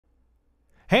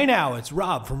Hey now, it's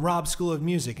Rob from Rob's School of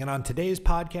Music, and on today's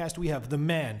podcast we have the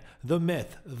man, the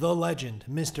myth, the legend,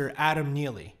 Mr. Adam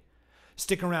Neely.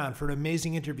 Stick around for an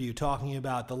amazing interview talking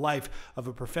about the life of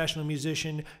a professional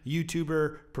musician,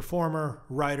 YouTuber, performer,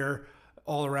 writer,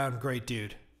 all-around great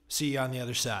dude. See you on the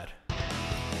other side.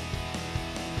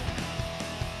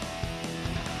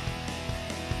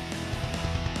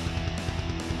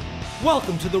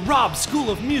 Welcome to the Rob's School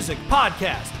of Music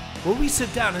podcast, where we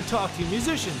sit down and talk to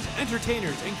musicians,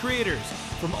 entertainers, and creators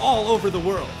from all over the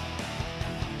world.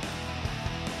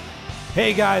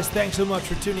 Hey guys, thanks so much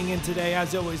for tuning in today.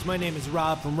 As always, my name is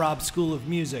Rob from Rob's School of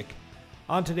Music.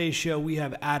 On today's show, we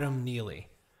have Adam Neely.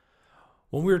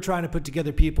 When we were trying to put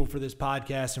together people for this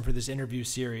podcast and for this interview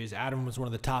series, Adam was one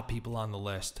of the top people on the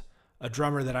list. A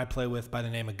drummer that I play with by the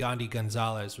name of Gandhi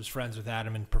Gonzalez was friends with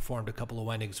Adam and performed a couple of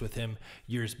weddings with him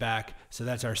years back, so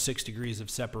that's our 6 degrees of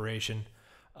separation.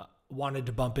 Wanted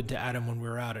to bump into Adam when we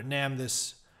were out at NAMM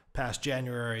this past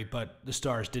January, but the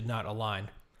stars did not align.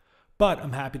 But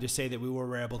I'm happy to say that we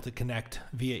were able to connect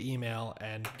via email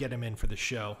and get him in for the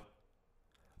show.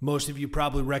 Most of you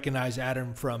probably recognize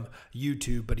Adam from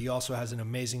YouTube, but he also has an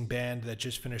amazing band that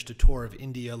just finished a tour of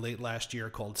India late last year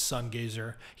called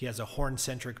Sungazer. He has a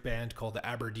horn-centric band called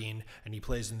Aberdeen, and he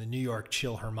plays in the New York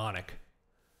Chill Harmonic.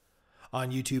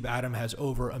 On YouTube, Adam has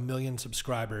over 1 million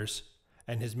subscribers,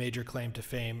 and his major claim to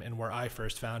fame, and where I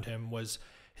first found him, was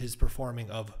his performing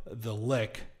of The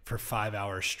Lick for 5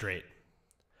 hours straight.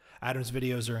 Adam's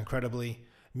videos are incredibly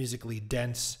musically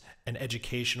dense and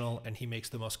educational, and he makes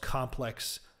the most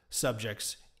complex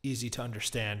subjects easy to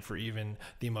understand for even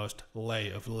the most lay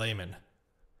of laymen.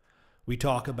 We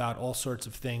talk about all sorts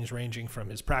of things ranging from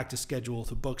his practice schedule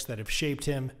to books that have shaped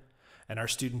him, and our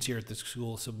students here at the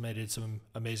school submitted some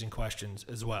amazing questions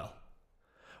as well.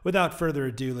 Without further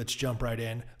ado, let's jump right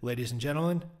in. Ladies and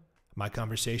gentlemen, my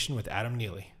conversation with Adam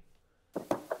Neely.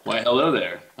 Why, hello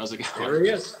there. How's it going? There he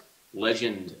is.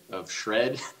 Legend of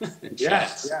Shred and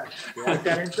Yes, Chats. yeah. You like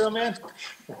that intro, man?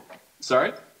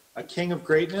 Sorry? A king of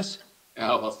greatness?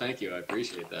 Oh, well, thank you. I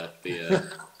appreciate that.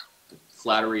 The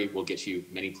flattery will get you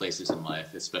many places in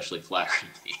life, especially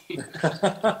flattering me.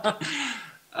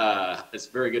 It's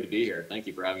very good to be here. Thank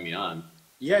you for having me on.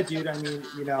 Yeah, dude. I mean,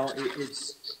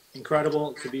 it's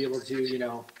incredible to be able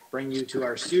to, bring you to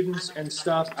our students and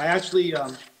stuff. I actually, a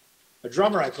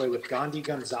drummer I play with, Gandhi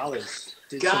Gonzalez.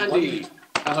 Gandhi!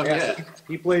 Oh, yeah.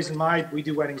 He plays in we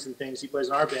do weddings and things. He plays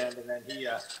in our band, and then he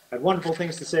had wonderful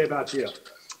things to say about you.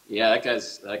 Yeah, that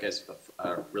guy's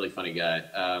a really funny guy.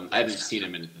 I haven't seen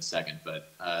him in a second,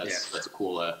 but that's a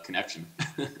cool connection.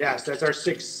 Yes, that's our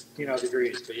 6,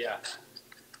 degrees, but yeah.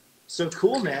 So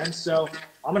cool, man. So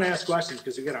I'm going to ask questions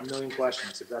because we got 1 million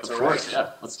questions, if that's all right. Of course,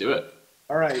 yeah. Let's do it.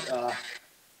 All right.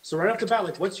 So right off the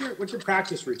bat, what's your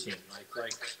practice routine?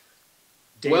 Like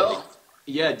daily? Well,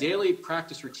 yeah, daily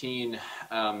practice routine,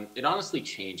 it honestly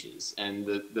changes. And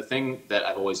the thing that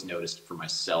I've always noticed for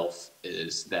myself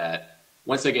is that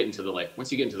once you get into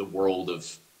the world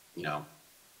of,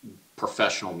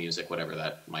 professional music, whatever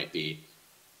that might be,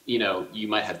 you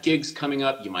might have gigs coming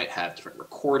up, you might have different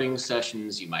recording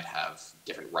sessions, you might have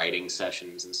different writing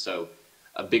sessions. And so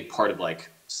a big part of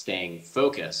staying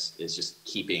focused is just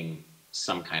keeping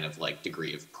some kind of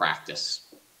degree of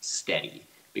practice steady.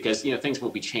 Because, things will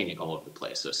be changing all over the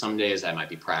place. So some days I might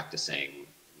be practicing,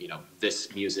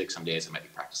 this music. Some days I might be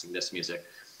practicing this music.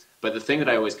 But the thing that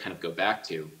I always kind of go back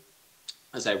to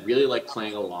is I really like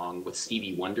playing along with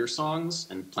Stevie Wonder songs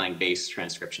and playing bass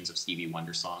transcriptions of Stevie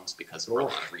Wonder songs because of a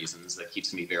lot of reasons. That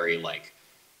keeps me very,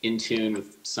 in tune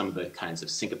with some of the kinds of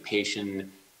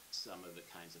syncopation, some of the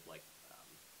kinds of,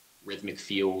 rhythmic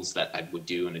feels that I would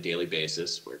do on a daily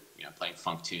basis, where, playing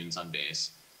funk tunes on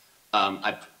bass.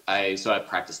 So I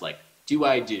practice Do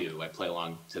I Do? I play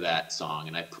along to that song,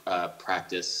 and I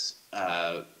practice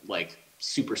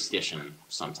Superstition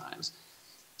sometimes.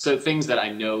 So things that I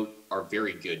know are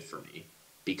very good for me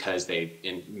because they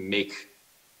make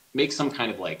some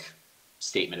kind of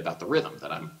statement about the rhythm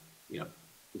that I'm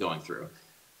going through.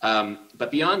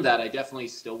 But beyond that, I definitely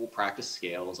still will practice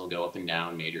scales. I'll go up and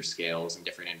down major scales and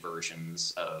different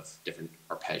inversions of different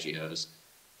arpeggios.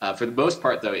 For the most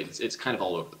part, though, it's kind of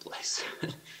all over the place.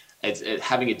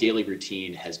 Having a daily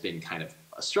routine has been kind of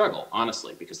a struggle,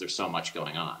 honestly, because there's so much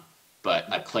going on. But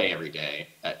I play every day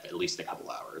at least a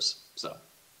couple hours. So,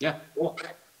 yeah. Cool.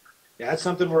 Yeah, that's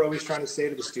something we're always trying to say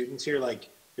to the students here.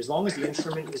 As long as the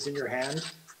instrument is in your hand,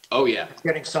 oh yeah,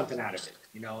 you're getting something out of it.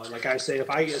 Like I say, if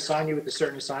I assign you with a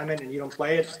certain assignment and you don't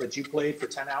play it, but you played for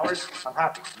 10 hours, I'm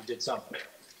happy. You did something.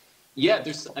 Yeah,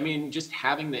 just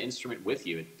having the instrument with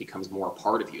you, it becomes more a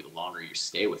part of you the longer you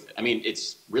stay with it.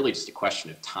 It's really just a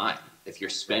question of time. if you're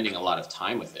spending a lot of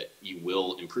time with it, you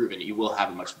will improve and you will have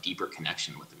a much deeper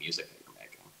connection with the music that you're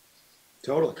making.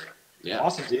 Totally. Yeah.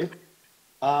 Awesome, dude.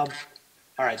 All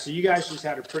right, so you guys just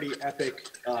had a pretty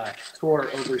epic tour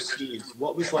overseas.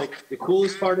 What was like the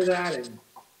coolest part of that and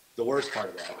the worst part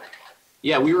of that?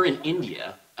 Yeah, we were in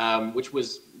India, which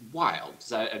was wild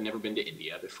because I've never been to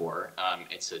India before.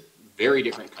 It's a very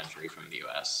different country from the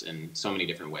US in so many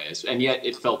different ways. And yet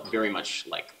it felt very much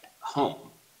like home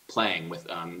playing with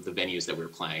the venues that we were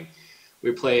playing.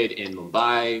 We played in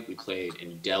Mumbai, we played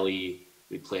in Delhi,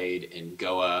 we played in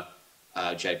Goa,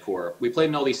 Jaipur. We played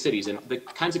in all these cities, and the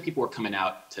kinds of people who were coming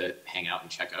out to hang out and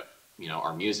check out,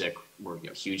 our music were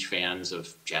huge fans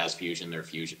of jazz fusion. They're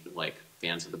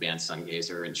fans of the band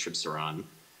Sungazer and Shib Saran,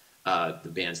 the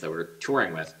bands that we're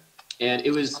touring with. And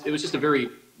it was just a very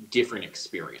different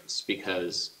experience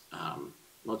because,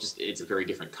 it's a very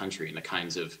different country and the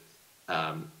kinds of,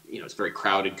 it's a very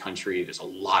crowded country. There's a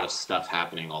lot of stuff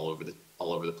happening all over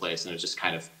the place. And it was just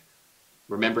kind of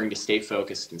remembering to stay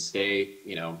focused and stay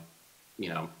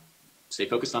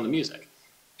focused on the music.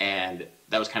 And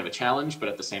that was kind of a challenge, but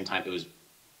at the same time, it was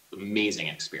an amazing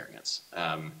experience.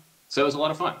 So it was a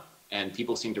lot of fun and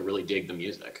people seemed to really dig the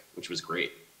music, which was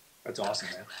great. That's awesome,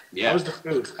 man. Yeah. How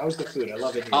was the food? I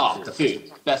love it. The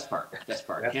food. Best part.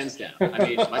 Yeah. Hands down. I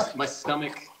mean, my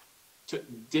stomach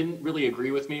didn't really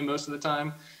agree with me most of the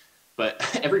time,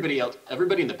 but everybody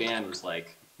in the band was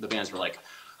like,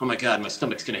 oh my God, my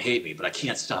stomach's going to hate me, but I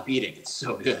can't stop eating. It's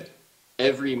so good.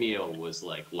 Every meal was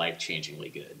like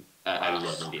life-changingly good. I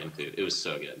love Indian food. It was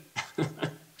so good.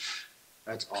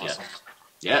 That's awesome.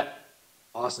 Yeah.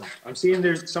 Awesome. I'm seeing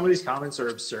some of these comments are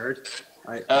absurd.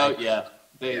 Yeah.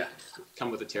 They come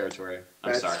with the territory.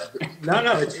 I'm sorry.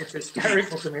 No, it's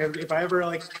hysterical to me. If I ever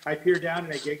I peer down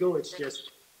and I giggle, it's just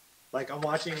like I'm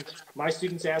watching my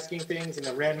students asking things and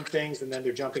then random things, and then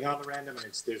they're jumping on the random,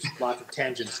 and there's lots of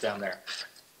tangents down there.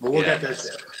 But we'll get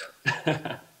this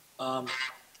there.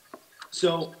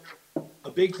 So a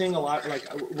big thing,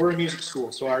 we're a music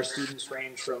school, so our students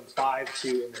range from 5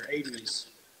 to in their 80s.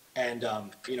 And,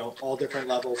 all different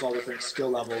levels, all different skill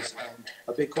levels. And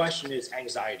a big question is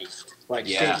anxiety.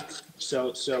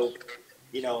 So,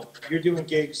 you're doing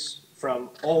gigs from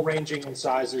all ranging in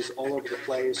sizes all over the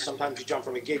place. Sometimes you jump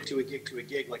from a gig to a gig to a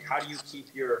gig. Like, how do you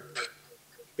keep your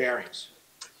bearings?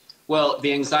 Well,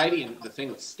 the anxiety and the thing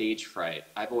with stage fright,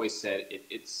 I've always said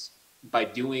it's by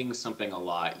doing something a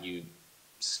lot, you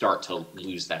start to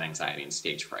lose that anxiety and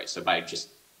stage fright. So by just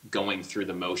going through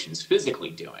the motions, physically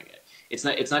doing it, it's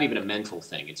not even a mental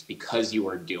thing. It's because you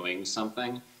are doing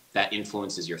something that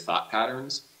influences your thought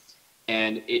patterns.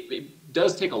 And it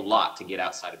does take a lot to get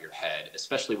outside of your head,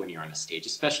 especially when you're on a stage,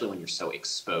 especially when you're so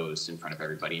exposed in front of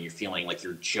everybody and you're feeling like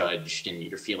you're judged and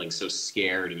you're feeling so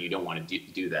scared and you don't want to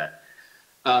do that.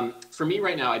 For me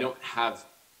right now, I don't have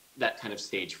that kind of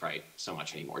stage fright so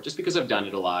much anymore, just because I've done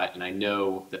it a lot. And I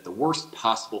know that the worst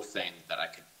possible thing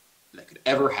that could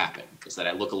ever happen is that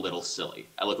I look a little silly.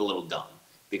 I look a little dumb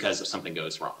because if something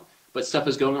goes wrong. But stuff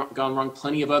has gone wrong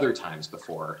plenty of other times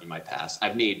before in my past.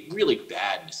 I've made really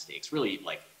bad mistakes, really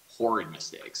horrid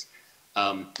mistakes.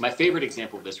 My favorite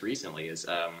example of this recently is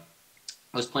I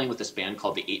was playing with this band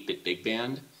called the 8-Bit Big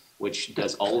Band, which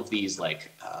does all of these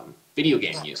video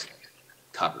game music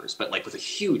covers, but with a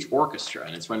huge orchestra,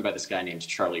 and it's run by this guy named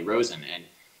Charlie Rosen, and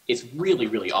it's really,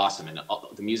 really awesome. And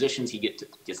the musicians he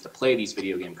gets to play these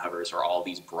video game covers are all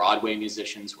these Broadway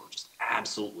musicians who are just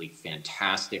absolutely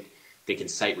fantastic. They can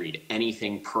sight read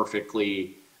anything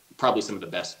perfectly, probably some of the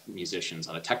best musicians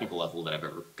on a technical level that I've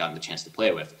ever gotten the chance to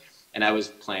play with. And I was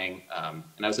playing, and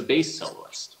I was a bass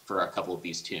soloist for a couple of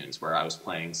these tunes where I was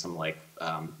playing some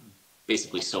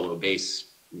basically solo bass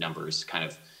numbers kind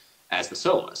of as the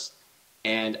soloist.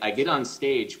 And I get on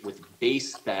stage with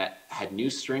bass that had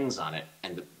new strings on it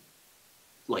and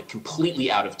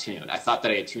completely out of tune. I thought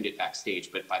that I had tuned it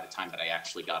backstage, but by the time that I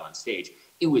actually got on stage,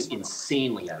 it was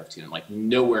insanely out of tune,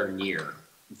 nowhere near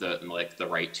the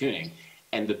right tuning.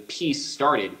 And the piece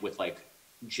started with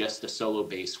just a solo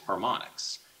bass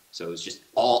harmonics. So it was just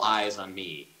all eyes on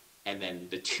me. And then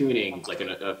the tuning,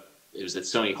 it was at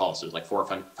Sony Hall, so it was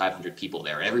 400 or 500 people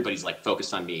there. And everybody's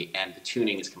focused on me, and the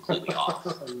tuning is completely off.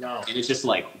 No. And it's just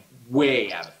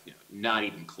way out of, not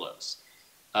even close.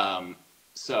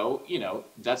 So,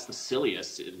 that's the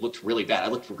silliest. It looked really bad. I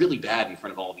looked really bad in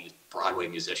front of all these Broadway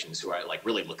musicians who I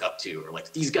really look up to, or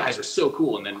these guys are so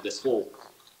cool. And then this whole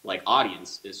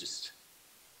audience is just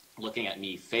looking at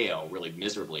me fail really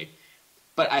miserably.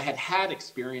 But I had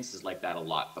experiences like that a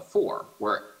lot before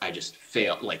where I just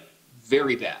failed,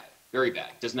 very bad,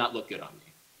 does not look good on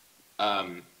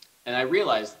me. And I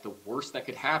realized the worst that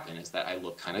could happen is that I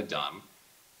look kind of dumb,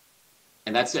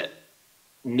 and that's it.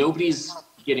 nobody's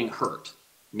getting hurt.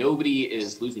 Nobody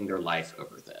is losing their life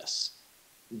over this.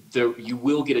 You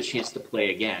will get a chance to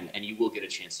play again, and you will get a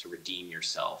chance to redeem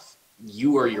yourself.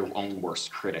 You are your own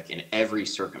worst critic in every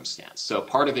circumstance. So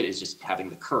part of it is just having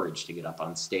the courage to get up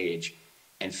on stage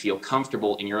and feel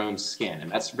comfortable in your own skin.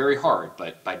 And that's very hard,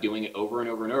 but by doing it over and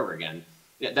over and over again,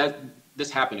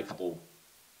 this happened a couple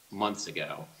months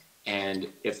ago. And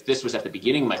if this was at the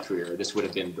beginning of my career, this would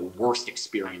have been the worst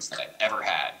experience that I've ever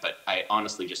had. But I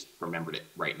honestly just remembered it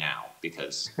right now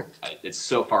because it's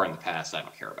so far in the past, I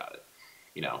don't care about it,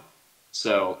 you know?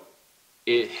 So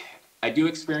I do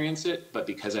experience it, but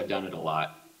because I've done it a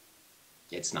lot,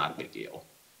 it's not a big deal.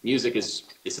 Music is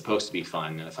supposed to be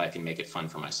fun, and if I can make it fun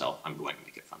for myself, I'm going to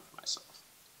make it fun for myself.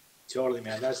 Totally,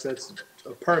 man. That's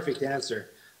a perfect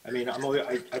answer. I mean,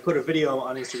 I put a video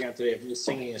on Instagram today of me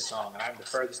singing a song, and I'm the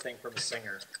furthest thing from a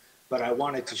singer. But I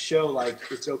wanted to show, like,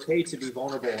 it's okay to be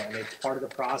vulnerable, and it's part of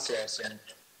the process. And,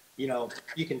 you know,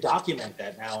 you can document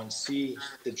that now and see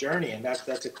the journey, and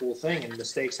that's a cool thing. And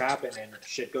mistakes happen, and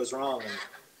shit goes wrong, and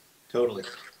totally.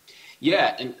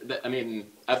 Yeah, and I mean,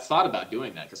 I've thought about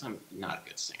doing that because I'm not a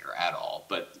good singer at all.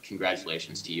 But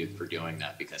congratulations to you for doing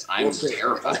that because I'm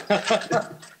terrified.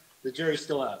 The jury's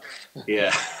still out.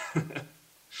 Yeah.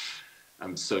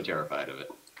 I'm so terrified of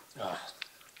it. Well,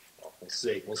 we'll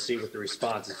see. We'll see what the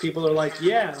response is. People are like,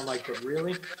 yeah. And I'm like, but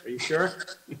really? Are you sure?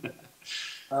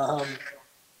 All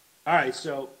right.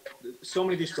 So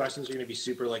many of these questions are going to be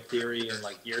super like theory and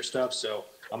like year stuff. So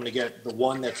I'm going to get the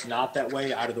one that's not that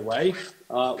way out of the way.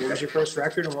 What was your first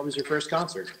record and what was your first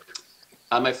concert?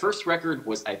 My first record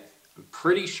was, I'm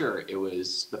pretty sure it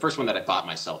was the first one that I bought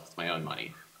myself with my own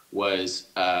money was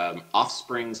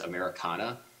Offspring's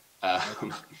Americana.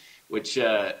 Which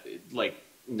like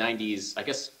 90s, I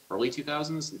guess early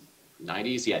 2000s,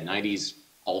 90s, yeah, 90s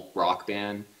alt rock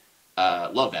band.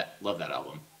 Love that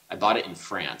album. I bought it in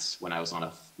France when I was on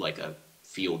a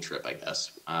field trip, I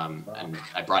guess. And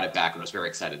I brought it back and was very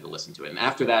excited to listen to it. And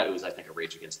after that, it was, I think, a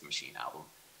Rage Against the Machine album.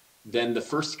 Then the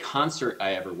first concert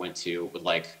I ever went to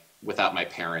without my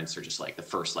parents or just like the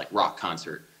first like rock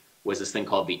concert was this thing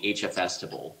called the HF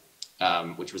Festival,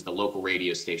 which was the local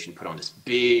radio station put on this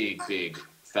big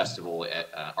festival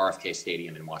at RFK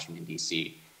Stadium in Washington,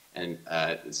 D.C. And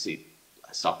let's see,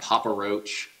 I saw Papa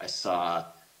Roach. I saw,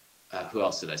 who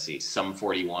else did I see? Sum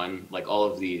 41, like all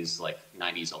of these like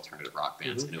 90s alternative rock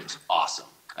bands. And it was awesome.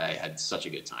 I had such a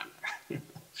good time there.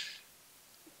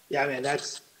 Yeah, man,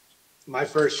 that's my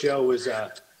first show was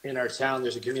in our town.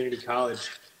 There's a community college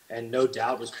and No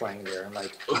Doubt was playing there in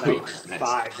like 95,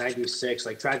 nice. 96,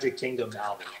 like Tragic Kingdom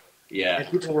album. Yeah. And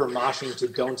people were moshing to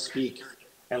Don't Speak.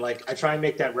 And like, I try and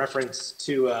make that reference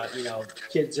to,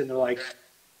 kids, and they're like,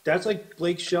 that's like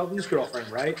Blake Shelton's girlfriend,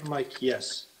 right? I'm like,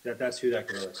 yes, that's who that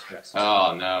girl is. Yes.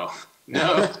 Oh,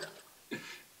 no.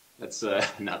 That's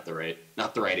not the right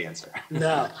answer.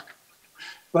 No.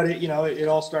 But it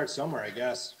all starts somewhere, I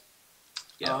guess.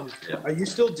 Yeah. Are you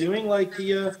still doing like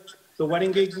the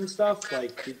wedding gigs and stuff?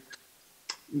 Like,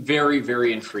 very,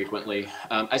 very infrequently.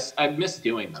 I miss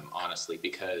doing them, honestly,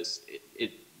 because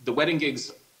the wedding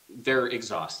gigs, they're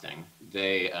exhausting.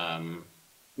 They,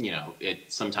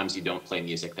 sometimes you don't play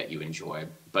music that you enjoy,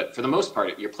 but for the most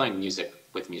part, you're playing music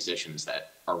with musicians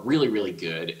that are really, really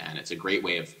good, and it's a great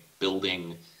way of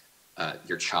building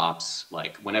your chops.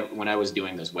 Like when I was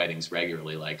doing those weddings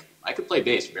regularly, like I could play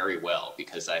bass very well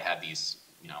because I had these,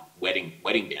 wedding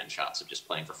band chops of just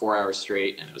playing for 4 hours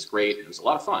straight, and it was great. It was a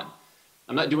lot of fun.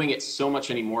 I'm not doing it so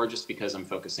much anymore just because I'm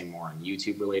focusing more on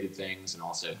YouTube related things and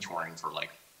also touring for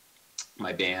like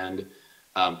my band.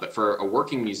 But for a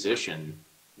working musician,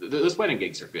 those wedding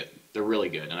gigs are good. They're really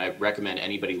good. And I recommend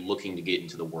anybody looking to get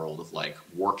into the world of like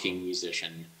working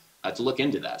musician to look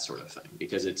into that sort of thing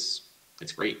because it's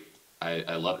great.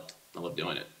 I love it. I love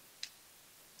doing it.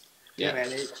 Yeah, man,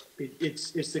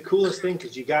 it's the coolest thing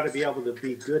because you got to be able to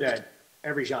be good at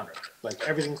every genre, like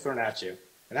everything thrown at you.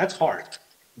 And that's hard.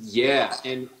 Yeah.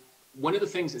 And one of the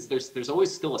things is there's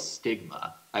always still a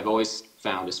stigma I've always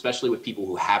found, especially with people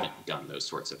who haven't done those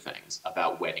sorts of things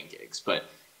about wedding gigs. But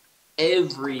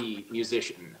every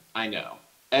musician I know,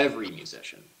 every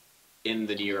musician in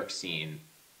the New York scene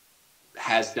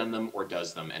has done them or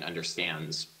does them and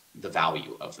understands the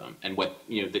value of them and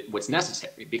what's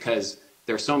necessary, because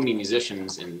there are so many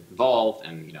musicians involved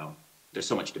and, there's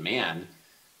so much demand.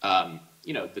 The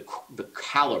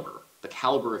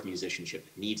caliber of musicianship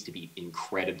needs to be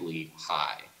incredibly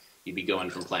high. You'd be going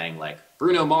from playing like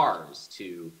Bruno Mars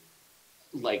to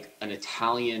like an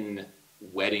Italian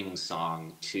wedding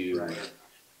song to, right.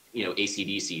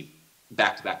 AC/DC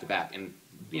back to back to back. And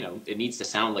it needs to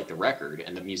sound like the record,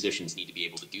 and the musicians need to be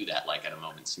able to do that like at a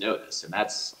moment's notice. And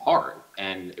that's hard,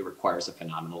 and it requires a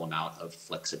phenomenal amount of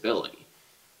flexibility.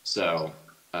 So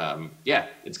yeah,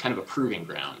 it's kind of a proving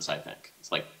grounds, I think.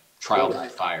 It's like trial by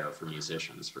fire for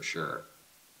musicians, for sure.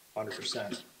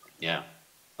 100%. Yeah.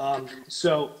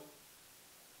 So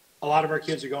a lot of our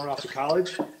kids are going off to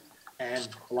college, and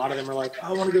a lot of them are like,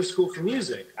 I want to go to school for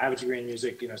music. I have a degree in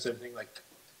music, same thing. Like,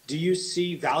 do you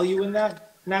see value in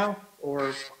that now,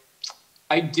 or?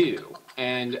 I do.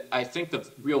 And I think the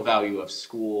real value of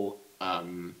school,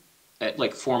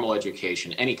 like formal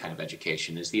education, any kind of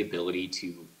education, is the ability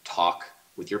to talk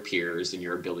with your peers and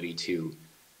your ability to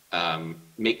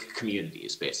make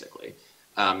communities, basically.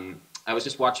 I was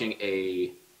just watching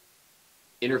a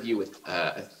interview with,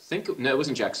 it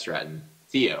wasn't Jack Stratton,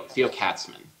 Theo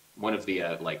Katzman, one of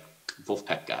the like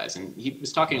Wolfpack guys. And he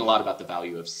was talking a lot about the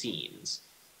value of scenes.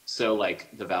 So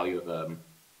like the value of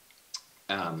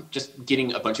just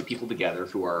getting a bunch of people together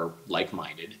who are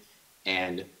like-minded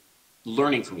and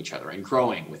learning from each other and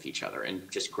growing with each other and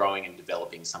just growing and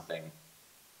developing something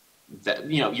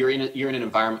that, you're in an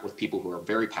environment with people who are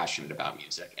very passionate about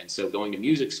music. And so going to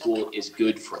music school is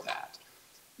good for that.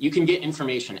 You can get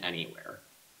information anywhere,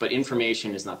 but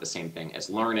information is not the same thing as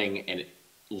learning, and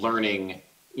learning,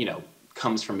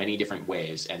 comes from many different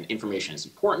ways, and information is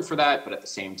important for that. But at the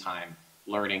same time,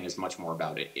 learning is much more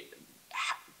about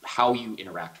how you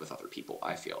interact with other people,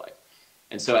 I feel like.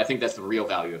 And so I think that's the real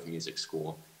value of music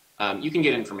school. You can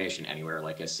get information anywhere,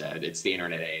 like I said. It's the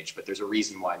internet age, but there's a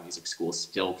reason why music schools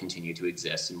still continue to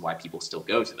exist and why people still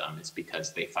go to them. It's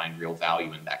because they find real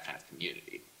value in that kind of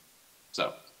community.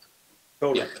 So,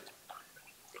 totally. Yeah.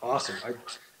 Awesome.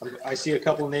 I see a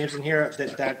couple of names in here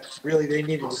that really they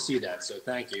needed to see that. So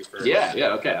thank you for. Yeah.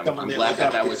 Okay. I'm glad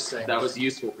that was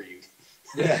useful for you.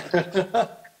 Yeah.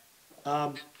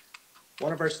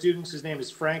 One of our students, his name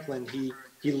is Franklin.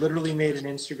 He literally made an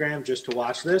Instagram just to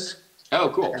watch this. Oh,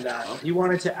 cool. And he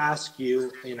wanted to ask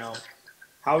you,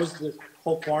 how is the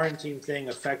whole quarantine thing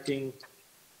affecting,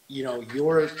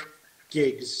 your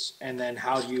gigs, and then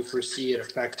how do you foresee it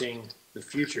affecting the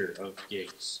future of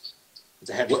gigs? It's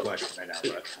a heavy question right now,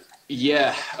 but.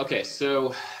 Yeah. Okay.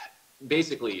 So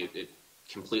basically, it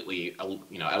completely, I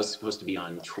was supposed to be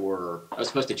on tour. I was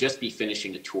supposed to just be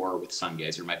finishing a tour with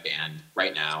Sungazer, my band,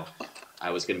 right now. I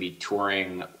was going to be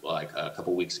touring like a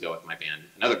couple weeks ago with my band,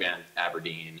 another band,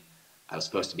 Aberdeen. I was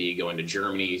supposed to be going to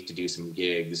Germany to do some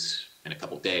gigs in a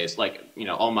couple days. Like,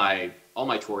 all my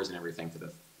tours and everything for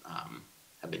the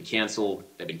have been canceled.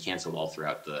 They've been canceled all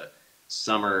throughout the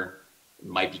summer.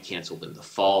 Might be canceled in the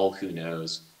fall. Who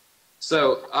knows?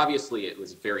 So obviously it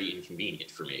was very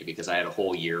inconvenient for me because I had a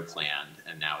whole year planned,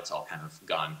 and now it's all kind of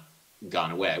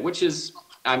gone away, which is,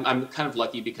 I'm kind of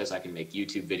lucky because I can make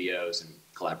YouTube videos and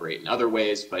collaborate in other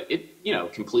ways, but it,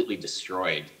 completely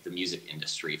destroyed the music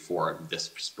industry for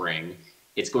this spring.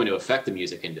 It's going to affect the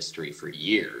music industry for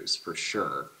years, for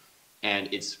sure. And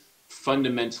it's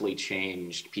fundamentally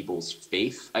changed people's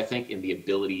faith, I think, in the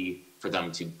ability for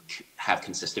them to have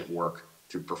consistent work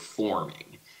through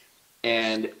performing.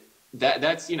 And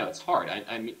that's, it's hard.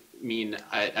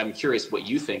 I'm curious what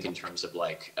you think in terms of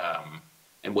like,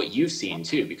 and what you've seen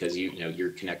too, because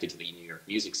you're connected to the New York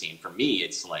music scene. For me,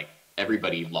 it's like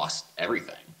everybody lost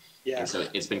everything. Yeah. And so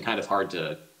it's been kind of hard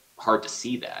to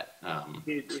see that.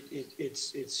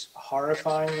 It's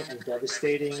horrifying and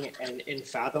devastating and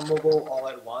unfathomable all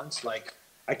at once. Like,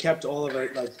 I kept all of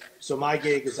it, like, so my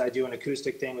gig is I do an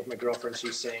acoustic thing with my girlfriend,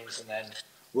 she sings, and then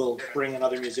we'll bring in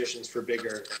other musicians for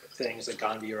bigger things like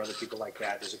Gandhi or other people like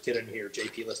that. There's a kid in here,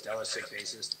 JP Listella, sick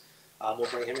bassist. We'll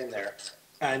bring him in there.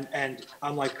 And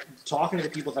I'm like talking to the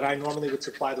people that I normally would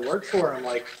supply the work for. I'm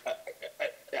like,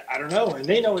 I don't know. And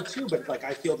they know it too, but like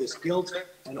I feel this guilt,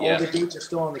 and all the dates are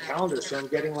still on the calendar. So I'm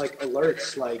getting like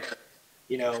alerts like,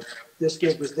 this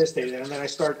gig was this day. And then I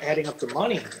start adding up the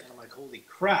money, and I'm like, holy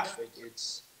crap.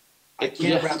 I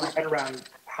can't wrap my head around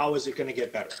how is it going to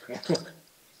get better.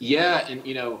 Yeah. And,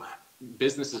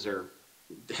 businesses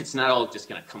it's not all just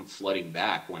going to come flooding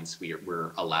back once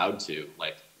we're allowed to,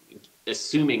 like,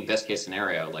 assuming best case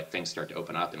scenario, like things start to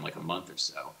open up in like a month or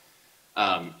so.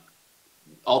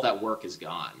 All that work is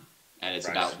gone, and it's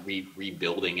about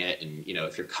rebuilding it. And,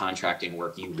 if you're contracting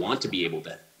work, you want to be able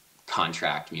to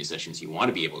contract musicians. You want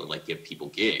to be able to like give people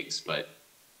gigs, but,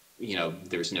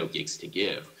 there's no gigs to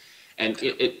give. And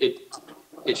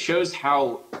it shows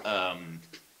how,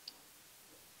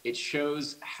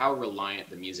 reliant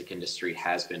the music industry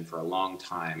has been for a long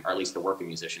time, or at least the working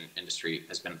musician industry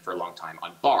has been for a long time,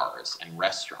 on bars and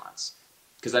restaurants,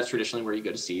 because that's traditionally where you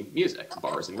go to see music,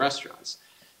 bars and restaurants.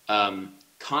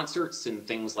 concerts and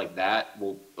things like that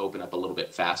will open up a little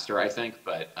bit faster, I think.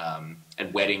 But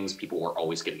and weddings, people are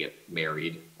always going to get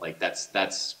married. Like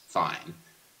that's fine.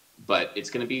 But it's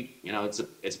going to be, you know, it's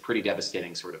a pretty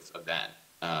devastating sort of event.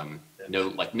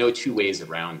 No two ways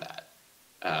around that.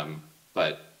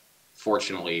 But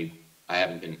fortunately, I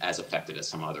haven't been as affected as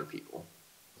some other people.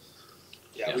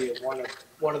 Yeah, we have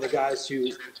one of the guys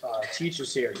who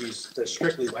teaches here. He does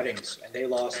strictly weddings, and they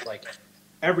lost like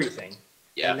everything.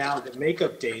 Yeah. And now the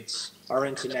makeup dates are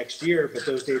into next year, but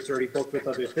those dates are already booked with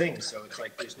other things. So it's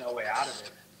like there's no way out of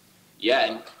it.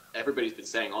 Yeah, and everybody's been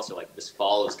saying also like this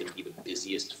fall is going to be the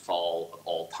busiest fall of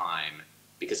all time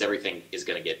because everything is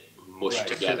going to get mushed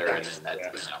together, and then that,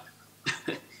 you know,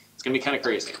 it's going to be kind of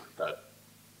crazy. But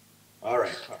all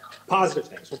right, positive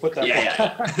things. We'll put that.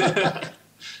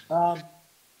 Yeah.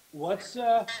 What's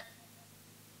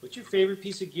your favorite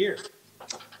piece of gear?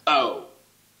 Oh,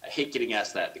 I hate getting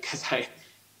asked that because I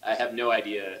have no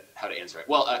idea how to answer it.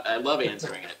 Well, I love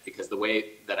answering it because the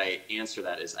way that I answer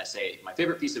that is I say my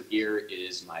favorite piece of gear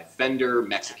is my Fender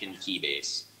Mexican key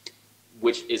bass,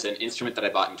 which is an instrument that I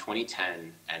bought in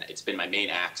 2010, and it's been my main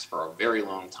axe for a very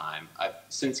long time. I've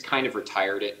since kind of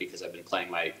retired it because I've been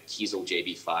playing my Kiesel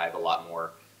JB5 a lot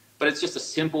more, but it's just a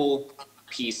simple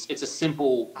piece. It's a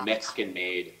simple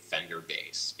Mexican-made Fender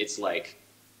bass. It's like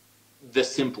the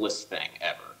simplest thing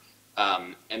ever.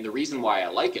 And the reason why I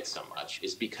like it so much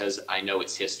is because I know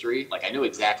its history. Like I know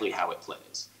exactly how it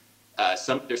plays.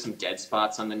 There's some dead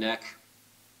spots on the neck,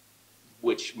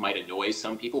 which might annoy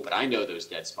some people, but I know those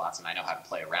dead spots and I know how to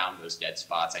play around those dead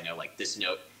spots. I know like this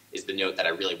note is the note that I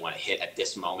really want to hit at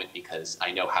this moment because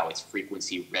I know how its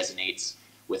frequency resonates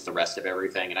with the rest of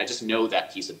everything. And I just know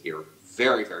that piece of gear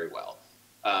very, very well.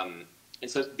 And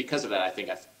so because of that, I think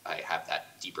I have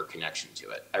that deeper connection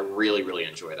to it. I really, really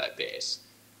enjoy that bass.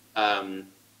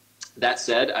 That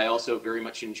said, I also very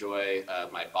much enjoy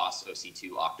my Boss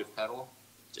OC2 octave pedal,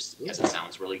 just because it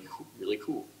sounds really, really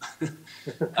cool.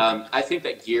 I think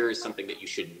that gear is something that you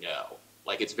should know.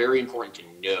 Like it's very important to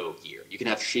know gear. You can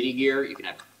have shitty gear. You can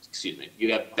have,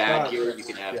 you have bad gear. You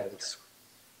can have. Yeah,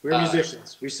 we're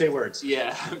musicians. We say words.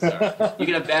 Yeah, I'm sorry. You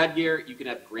can have bad gear. You can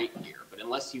have great gear. But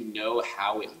unless you know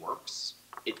how it works,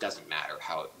 it doesn't matter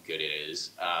how good it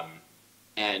is.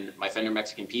 And my Fender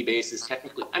Mexican P bass is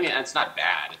technically, I mean, it's not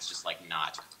bad. It's just like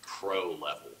not pro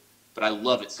level. But I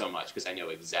love it so much because I know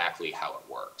exactly how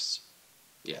it works.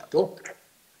 Yeah. Cool.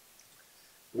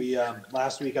 We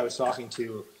last week I was talking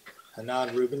to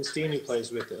Hanan Rubenstein, who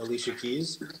plays with Alicia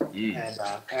Keys, and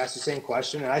asked the same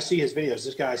question. And I see his videos.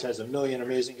 This guy has a million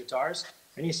amazing guitars,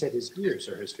 and he said his gears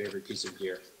are his favorite piece of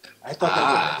gear. I thought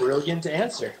that was a brilliant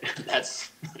answer.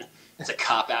 That's a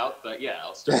cop out, but yeah,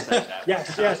 I'll start saying that.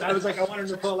 yes. I was like, I wanted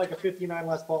to put like a 59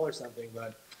 Les Paul or something,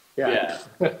 but yeah.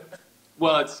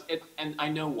 Well, and I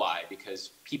know why, because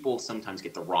people sometimes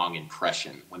get the wrong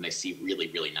impression when they see really,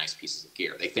 really nice pieces of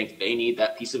gear. They think they need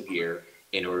that piece of gear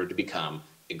in order to become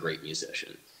a great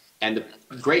musician. And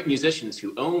the great musicians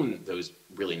who own those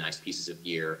really nice pieces of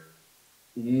gear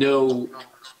know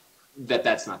that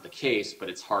that's not the case, but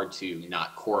it's hard to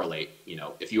not correlate. You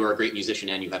know, if you are a great musician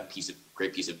and you have a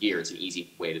great piece of gear, it's an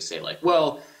easy way to say like,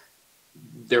 well,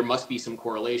 there must be some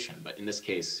correlation. But in this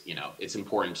case, you know, it's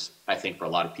important, I think, for a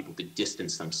lot of people to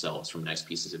distance themselves from nice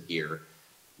pieces of gear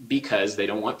because they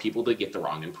don't want people to get the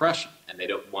wrong impression. And they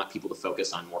don't want people to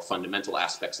focus on more fundamental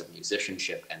aspects of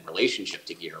musicianship and relationship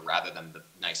to gear rather than the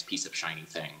nice piece of shiny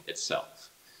thing itself.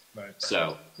 Right.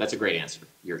 So that's a great answer.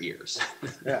 Your ears.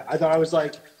 Yeah, I thought I was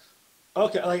like,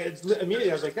 okay, like immediately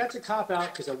I was like, that's a cop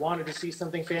out because I wanted to see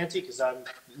something fancy because I'm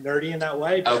nerdy in that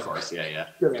way. But of course, yeah.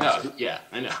 No, yeah,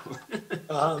 I know.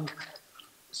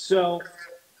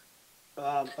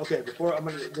 Okay,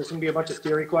 there's gonna be a bunch of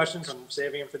theory questions. I'm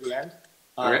saving them for the end.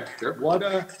 Okay,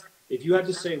 sure. If you had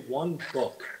to say one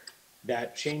book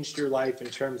that changed your life in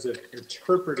terms of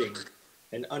interpreting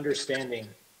and understanding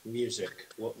music,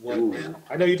 what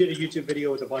I know you did a YouTube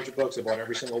video with a bunch of books. I bought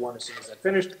every single one as soon as I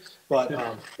finished, but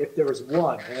if there was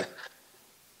one.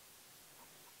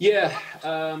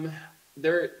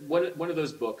 One of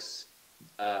those books,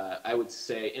 I would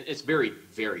say, and it's very,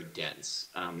 very dense.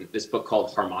 This book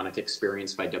called Harmonic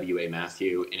Experience by W.A.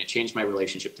 Matthew, and it changed my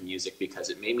relationship to music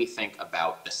because it made me think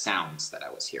about the sounds that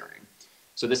I was hearing.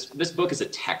 So this book is a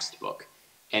textbook,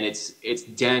 and it's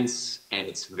dense and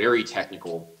it's very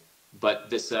technical. But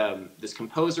this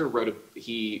composer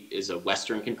he is a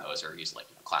Western composer. He's like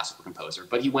a classical composer,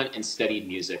 but he went and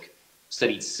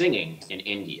studied singing in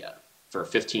India for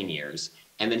 15 years.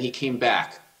 And then he came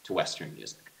back to Western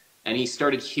music and he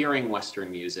started hearing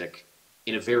Western music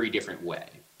in a very different way.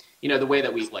 You know, the way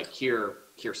that we like hear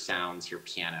sounds, hear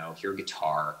piano, hear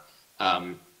guitar.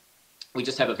 we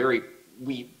just have a very,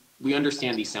 we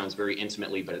understand these sounds very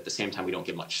intimately, but at the same time, we don't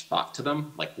give much thought to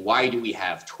them. Like, why do we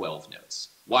have 12 notes?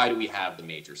 Why do we have the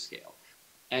major scale?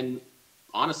 And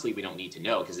honestly, we don't need to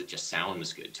know because it just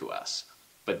sounds good to us.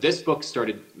 But this book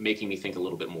started making me think a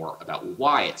little bit more about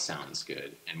why it sounds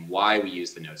good and why we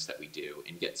use the notes that we do,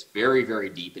 and gets very, very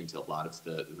deep into a lot of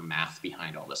the math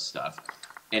behind all this stuff.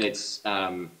 And it's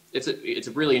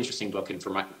a really interesting book, and for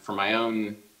my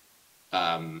own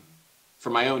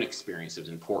experience, it was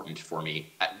important for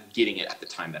me getting it at the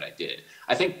time that I did.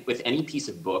 I think with any piece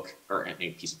of book, or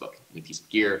any piece of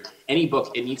gear, any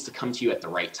book, it needs to come to you at the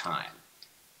right time.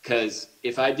 Because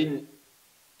if I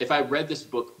read this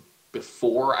book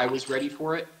before I was ready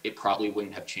for it, it probably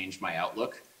wouldn't have changed my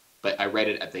outlook. But I read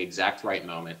it at the exact right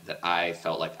moment that I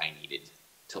felt like I needed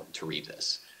to read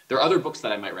this. There are other books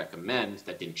that I might recommend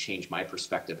that didn't change my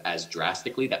perspective as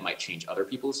drastically, that might change other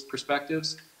people's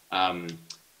perspectives.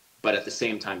 But at the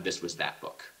same time, this was that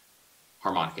book,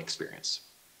 Harmonic Experience.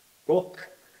 Cool.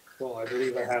 I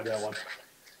believe I have that one.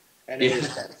 And it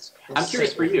is tense. I'm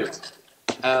curious for you.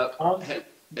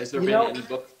 Has there been any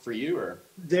book for you, or?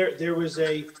 There was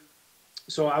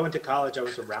so I went to college. I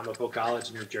went to Ramapo College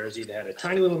in New Jersey. They had a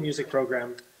tiny little music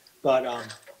program, but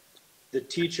the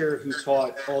teacher who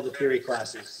taught all the theory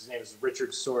classes, his name is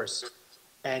Richard Source,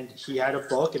 and he had a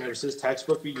book, and it was his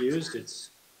textbook we used.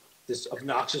 It's this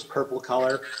obnoxious purple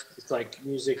color. It's like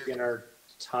music in our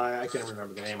time. I can't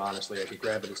remember the name, honestly. I could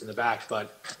grab it. It's in the back,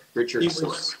 but Richard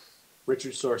Source.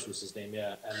 Richard Source was his name,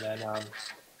 yeah. And then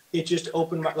it just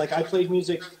opened my, like, I played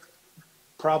music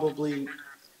probably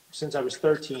since I was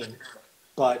 13,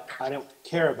 but I don't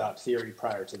care about theory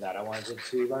prior to that. I wanted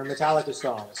to learn Metallica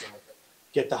songs and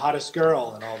get the hottest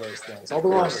girl and all those things, all the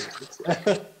wrong reasons.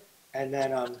 And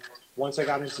then once I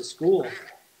got into school,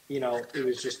 it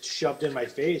was just shoved in my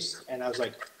face, and I was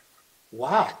like,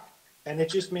 wow. And it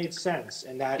just made sense,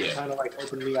 and that kind of like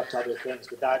opened me up to other things.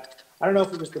 But that, I don't know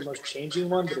if it was the most changing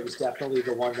one, but it was definitely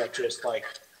the one that just like,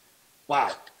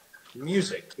 wow,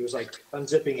 music. It was like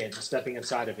unzipping it and stepping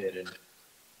inside of it and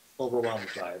overwhelmed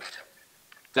by it.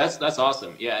 That's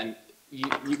awesome. Yeah, and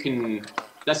you can.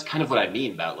 That's kind of what I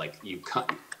mean about like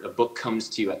a book comes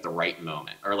to you at the right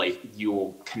moment, or like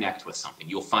you'll connect with something.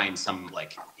 You'll find some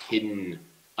like hidden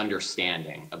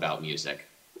understanding about music,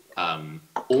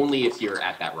 only if you're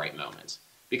at that right moment.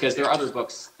 Because there are other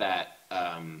books that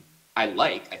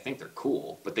I think they're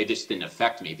cool, but they just didn't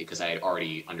affect me because I had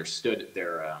already understood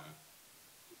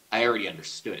I already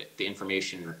understood it. The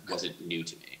information wasn't new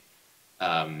to me.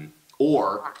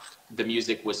 Or the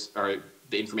music or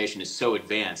the information is so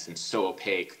advanced and so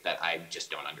opaque that I just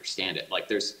don't understand it. Like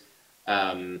there's,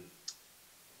 well,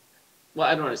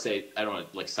 I don't want to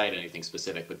like cite anything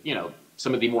specific, but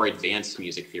some of the more advanced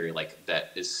music theory, like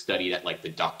that is studied at like the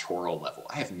doctoral level.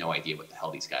 I have no idea what the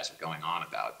hell these guys are going on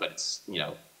about, but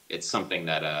it's something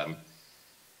that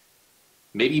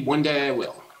maybe one day I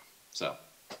will. So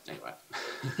anyway.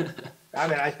 I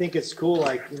mean, I think it's cool.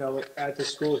 Like, at the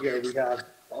school here, we have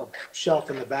a shelf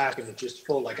in the back, and it's just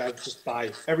full. Like, I just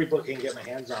buy every book I can get my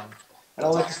hands on. And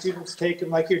I'll let the students take them,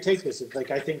 like, here, take this. It's like,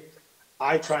 I think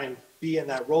I try and be in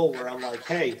that role where I'm like,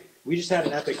 hey, we just had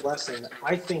an epic lesson.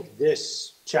 I think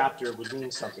this chapter would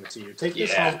mean something to you. Take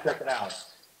this home, check it out.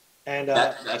 And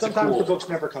sometimes the books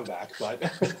never come back, but.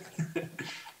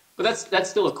 But that's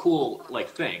still a cool, like,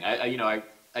 thing.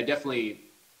 I definitely.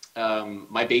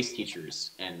 My bass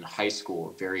teachers in high school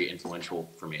were very influential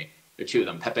for me. There are two of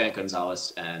them, Pepe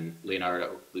Gonzalez and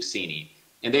Leonardo Lucini.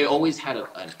 And they always had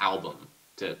an album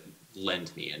to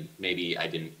lend me, and maybe I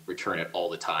didn't return it all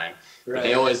the time. Right. But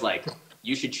they always like,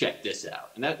 you should check this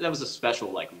out. And that was a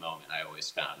special like moment I always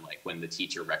found, like when the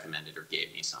teacher recommended or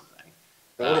gave me something.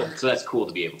 So that's cool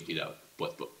to be able to do that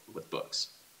with books.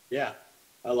 Yeah,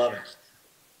 I love it.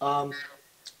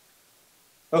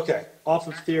 Okay, off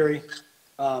of theory.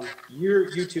 Your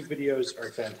YouTube videos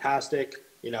are fantastic.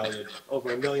 You're over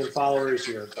 1 million followers.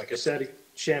 You're, like I said, a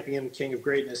champion, king of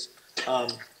greatness.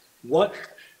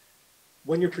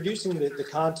 When you're producing the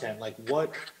content, like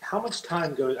how much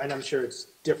time goes, and I'm sure it's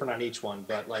different on each one,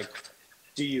 but like,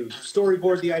 do you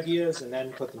storyboard the ideas and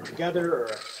then put them together, or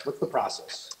what's the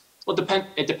process? Well,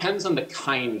 it depends on the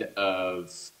kind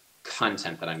of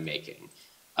content that I'm making.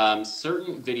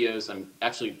 Certain videos, I'm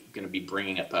actually going to be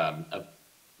bringing up a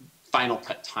Final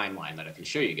Cut timeline that I can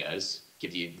show you guys,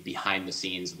 give you behind the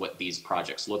scenes what these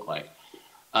projects look like,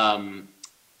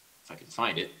 if I can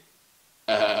find it.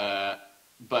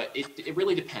 But it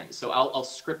really depends. So I'll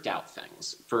script out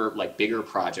things for like bigger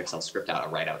projects. I'll script out.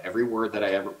 I'll write out every word that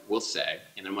I ever will say,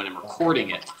 and then when I'm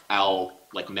recording it, I'll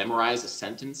like memorize a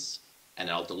sentence and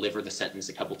I'll deliver the sentence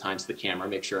a couple times to the camera,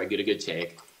 make sure I get a good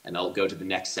take, and I'll go to the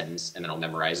next sentence, and then I'll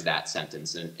memorize that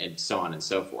sentence, and so on and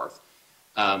so forth.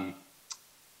 And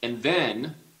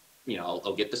then, you know,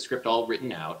 I'll get the script all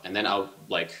written out, and then I'll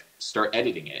like start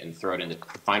editing it and throw it into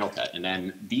Final Cut. And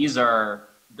then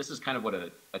this is kind of what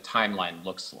a timeline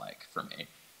looks like for me.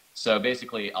 So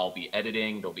basically I'll be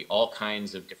editing, there'll be all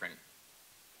kinds of different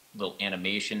little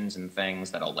animations and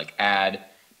things that I'll like add.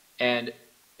 And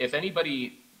if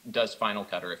anybody does Final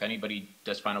Cut, or if anybody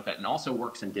does Final Cut and also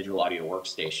works in digital audio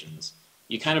workstations,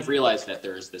 you kind of realize that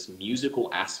there's this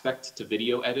musical aspect to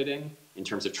video editing in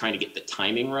terms of trying to get the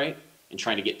timing right and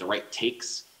trying to get the right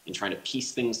takes and trying to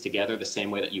piece things together the same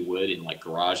way that you would in like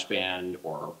GarageBand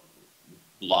or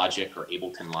Logic or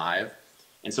Ableton Live.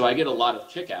 And so I get a lot of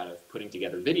kick out of putting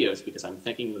together videos because I'm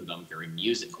thinking of them very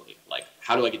musically. Like,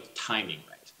 how do I get the timing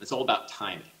right? It's all about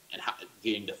timing and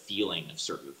getting the feeling of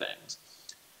certain things.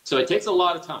 So it takes a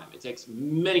lot of time. It takes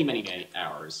many, many, many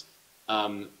hours.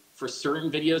 For certain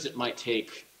videos, it might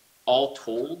take, all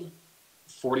told,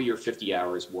 40 or 50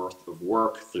 hours worth of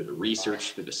work through the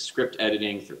research, through the script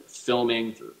editing, through the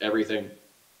filming, through everything.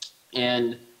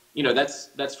 And, you know,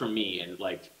 that's for me. And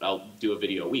like, I'll do a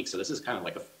video a week. So this is kind of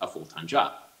like a full-time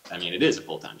job. I mean, it is a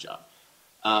full-time job.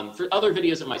 For other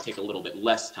videos, it might take a little bit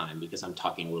less time because I'm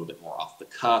talking a little bit more off the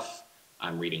cuff.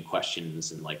 I'm reading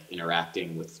questions and like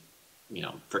interacting with, you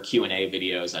know, for Q&A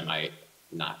videos, I might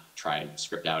not try and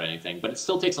script out anything, but it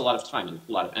still takes a lot of time and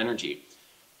a lot of energy.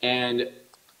 And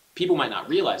people might not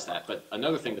realize that, but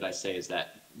another thing that I say is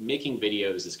that making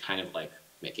videos is kind of like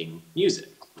making music.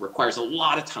 It requires a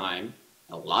lot of time,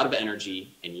 a lot of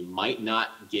energy, and you might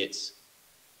not get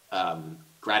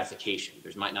gratification.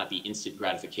 There might not be instant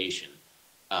gratification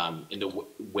in the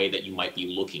way that you might be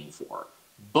looking for.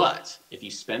 But if you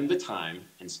spend the time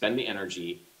and spend the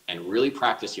energy and really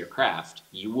practice your craft,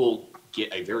 you will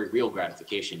get a very real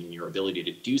gratification in your ability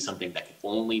to do something that can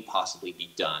only possibly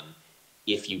be done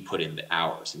if you put in the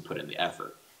hours and put in the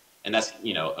effort. And that's,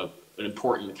 you know, an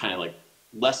important kind of like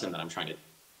lesson that I'm trying to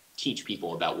teach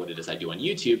people about what it is I do on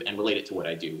YouTube and relate it to what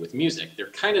I do with music. They're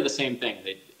kind of the same thing.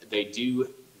 They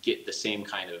do get the same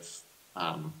kind of,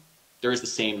 there is the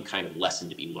same kind of lesson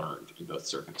to be learned in both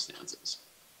circumstances.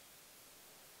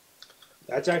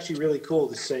 That's actually really cool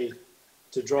to say,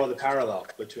 to draw the parallel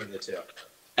between the two.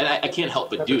 And I can't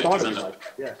help but do it because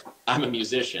yeah. I'm a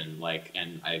musician, like,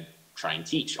 and I try and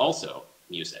teach also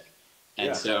music. And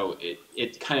yeah. So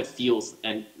it kind of feels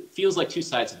like two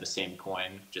sides of the same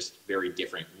coin, just very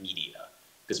different media,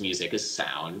 because music is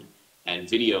sound and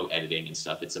video editing and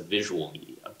stuff, it's a visual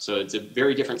media. So it's a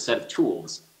very different set of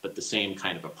tools, but the same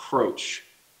kind of approach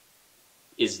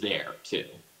is there too.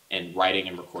 And writing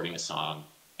and recording a song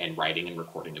and writing and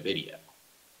recording a video.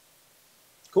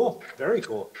 Cool. Very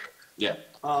cool. Yeah.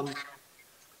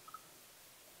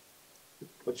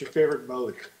 What's your favorite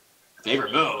mode?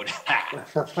 Favorite mode?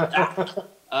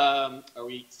 Are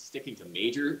we sticking to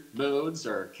major modes,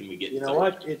 or can we get... You know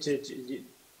what?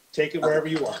 Take it wherever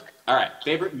you want. All right.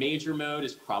 Favorite major mode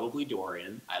is probably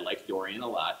Dorian. I like Dorian a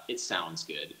lot. It sounds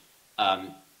good.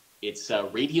 It's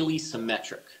radially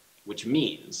symmetric, which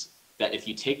means that if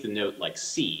you take the note like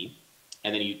C,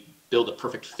 and then you build a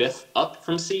perfect fifth up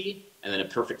from C, and then a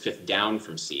perfect fifth down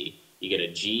from C, you get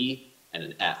a G and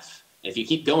an F. And if you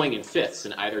keep going in fifths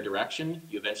in either direction,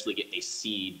 you eventually get a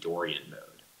C Dorian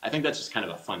mode. I think that's just kind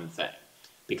of a fun thing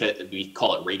because we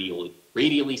call it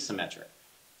radially symmetric.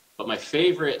 But my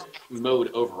favorite mode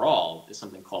overall is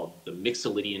something called the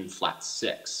Mixolydian flat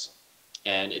 6.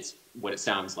 And it's what it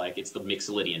sounds like. It's the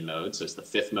Mixolydian mode, so it's the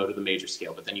fifth mode of the major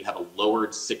scale, but then you have a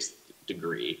lowered sixth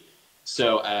degree.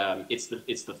 So it's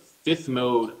the fifth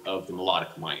mode of the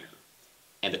melodic minor.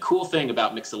 And the cool thing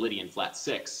about Mixolydian flat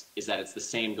 6 is that it's the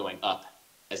same going up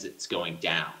as it's going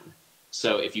down.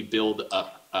 So if you build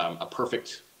up a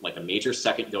perfect, like a major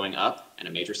second going up and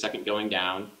a major second going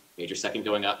down, major second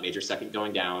going up, major second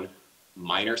going down,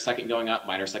 minor second going up,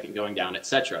 minor second going down,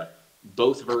 etc.,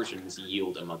 both versions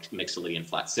yield a Mixolydian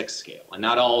flat 6 scale. And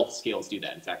not all scales do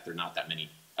that. In fact, there are not that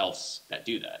many else that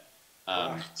do that.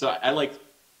 So I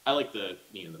like the,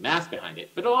 you know, the math behind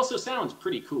it, but it also sounds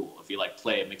pretty cool. If you like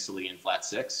play a Mixolydian flat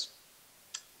 6,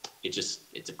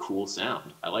 it's a cool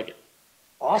sound. I like it.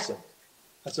 Awesome.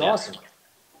 That's awesome.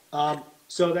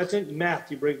 So that's in math.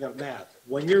 You bring up math.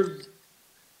 When you're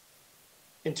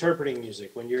interpreting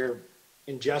music, when you're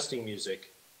ingesting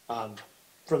music,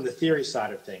 from the theory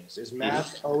side of things, is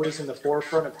math always in the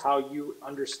forefront of how you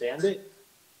understand it?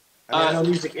 I know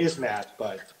music is math,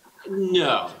 but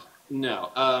no.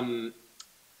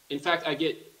 In fact,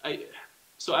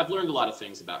 so I've learned a lot of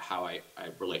things about how I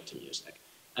relate to music.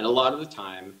 And a lot of the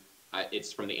time,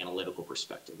 it's from the analytical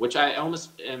perspective, which I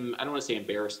almost am, I don't want to say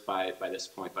embarrassed by this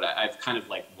point, but I've kind of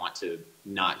like want to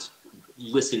not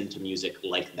listen to music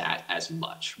like that as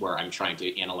much, where I'm trying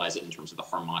to analyze it in terms of the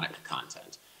harmonic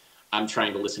content. I'm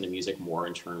trying to listen to music more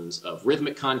in terms of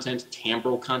rhythmic content,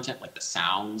 timbral content, like the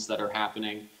sounds that are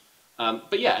happening.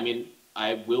 But yeah, I mean,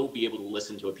 I will be able to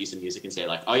listen to a piece of music and say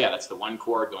like, oh yeah, that's the 1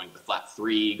 chord going to the flat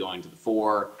 3, going to the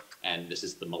 4, and this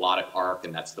is the melodic arc,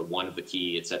 and that's the 1 of the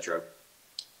key, etc.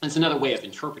 It's another way of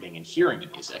interpreting and hearing the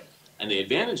music. And the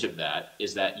advantage of that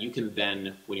is that you can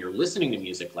then, when you're listening to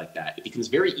music like that, it becomes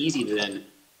very easy to then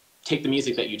take the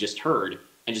music that you just heard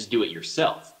and just do it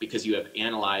yourself, because you have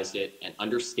analyzed it and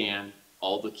understand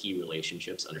all the key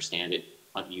relationships, understand it,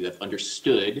 you have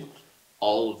understood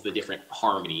all of the different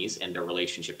harmonies and their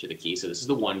relationship to the key. So this is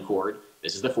the 1 chord,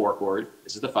 this is the 4 chord,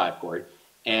 this is the 5 chord,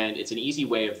 and it's an easy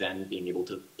way of then being able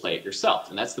to play it yourself.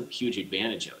 And that's the huge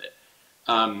advantage of it.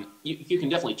 You can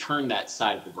definitely turn that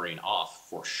side of the brain off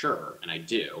for sure, and I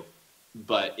do,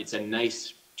 but it's a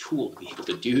nice tool to be able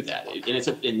to do that. And it's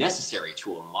a necessary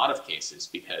tool in a lot of cases,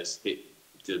 because the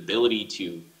ability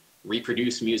to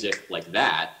reproduce music like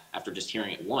that after just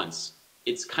hearing it once,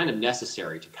 it's kind of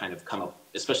necessary to kind of come up,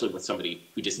 especially with somebody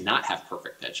who does not have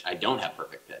perfect pitch. I don't have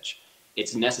perfect pitch.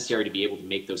 It's necessary to be able to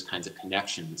make those kinds of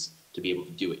connections to be able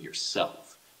to do it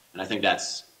yourself. And I think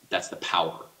that's the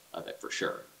power of it for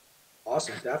sure.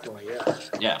 Awesome, definitely, yeah.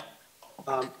 Yeah.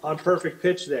 On perfect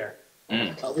pitch there,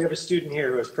 we have a student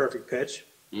here who has perfect pitch.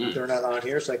 They're not on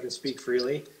here, so I can speak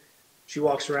freely. She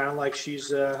walks around like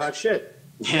she's hot shit.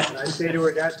 Yeah. And I say to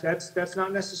her, that's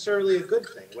not necessarily a good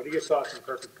thing. What are your thoughts on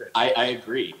perfect pitch? I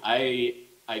agree.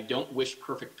 I don't wish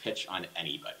perfect pitch on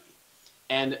anybody.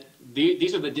 And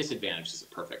these are the disadvantages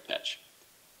of perfect pitch.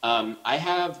 I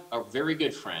have a very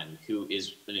good friend who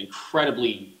is an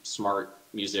incredibly smart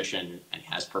musician and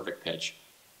has perfect pitch.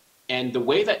 And the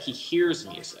way that he hears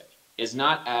music is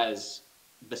not as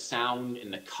the sound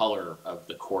and the color of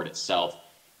the chord itself.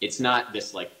 It's not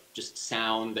this like just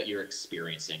sound that you're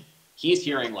experiencing. He's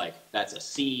hearing like, that's a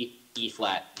C, E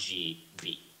flat, G,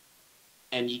 B.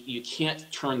 And you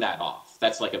can't turn that off.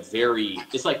 That's like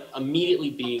it's like immediately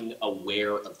being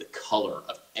aware of the color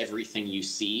of everything you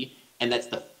see. And that's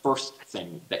the first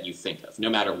thing that you think of, no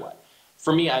matter what.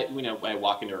 For me, when I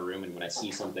walk into a room and when I see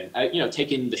something, I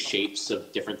take in the shapes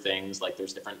of different things, like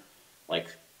there's different like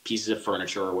pieces of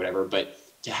furniture or whatever. But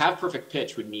to have perfect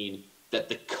pitch would mean that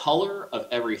the color of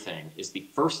everything is the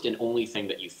first and only thing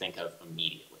that you think of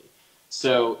immediately.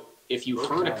 So if you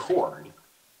heard a chord,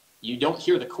 you don't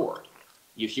hear the chord.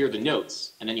 You hear the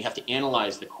notes, and then you have to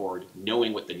analyze the chord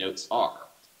knowing what the notes are.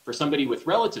 For somebody with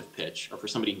relative pitch, or for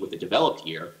somebody with a developed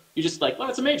ear, you're just like, well,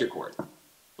 it's a major chord.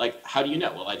 Like, how do you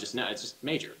know? Well, I just know it's just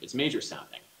major. It's major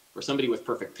sounding. For somebody with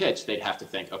perfect pitch, they'd have to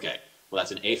think, okay, well,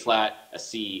 that's an A flat, a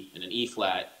C, and an E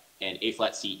flat, and A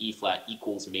flat, C, E flat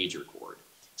equals major chord.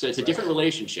 So it's a different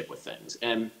relationship with things.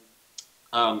 And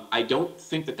I don't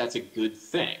think that that's a good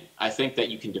thing. I think that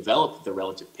you can develop the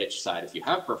relative pitch side if you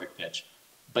have perfect pitch,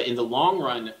 but in the long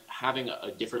run, having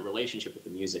a different relationship with the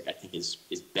music, I think is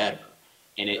better.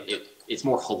 And it's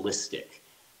more holistic.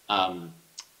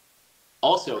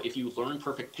 Also, if you learn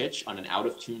perfect pitch on an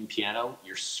out-of-tune piano,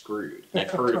 you're screwed. And I've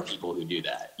heard of people who do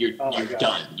that. You're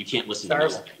done. You can't listen to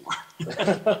music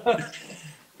anymore.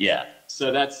 Yeah.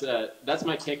 So that's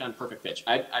my take on perfect pitch.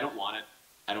 I don't want it.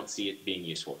 I don't see it being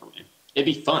useful for me. It'd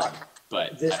be fun,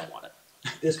 but I don't want it.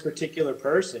 This particular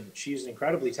person, she's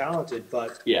incredibly talented,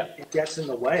 but it gets in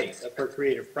the way of her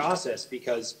creative process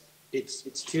because it's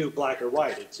too black or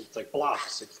white. It's like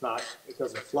blocks. It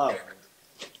doesn't flow.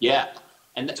 Yeah.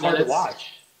 And it's hard to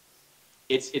watch.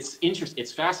 It's interesting.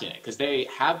 It's fascinating because they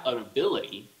have an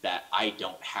ability that I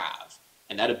don't have.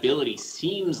 And that ability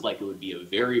seems like it would be a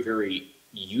very, very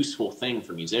useful thing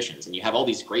for musicians. And you have all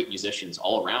these great musicians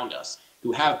all around us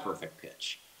who have perfect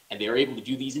pitch. And they're able to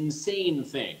do these insane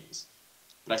things.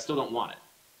 But I still don't want it.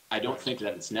 I don't think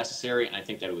that it's necessary, and I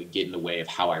think that it would get in the way of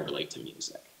how I relate to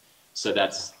music. So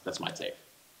that's my take.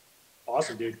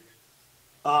 Awesome, dude.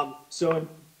 So in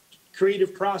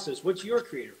creative process, what's your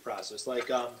creative process? Like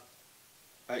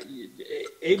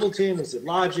Ableton, is it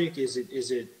Logic? Is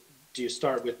it do you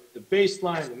start with the bass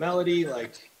line, the melody?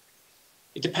 Like,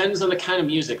 it depends on the kind of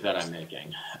music that I'm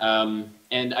making.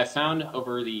 And I found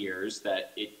over the years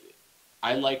that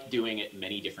I like doing it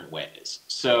many different ways.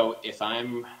 So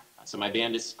so my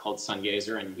band is called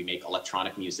Sungazer, and we make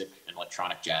electronic music and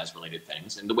electronic jazz related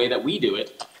things. And the way that we do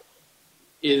it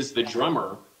is the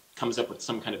drummer comes up with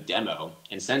some kind of demo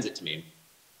and sends it to me.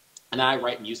 And I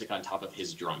write music on top of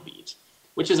his drum beat,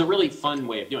 which is a really fun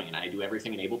way of doing it. I do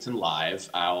everything in Ableton Live.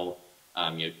 I'll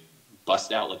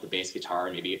bust out like the bass guitar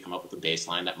and maybe come up with a bass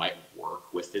line that might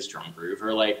work with his drum groove,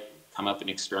 or like come up and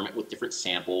experiment with different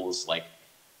samples, like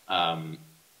I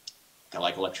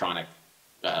like electronic,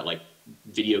 like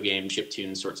video game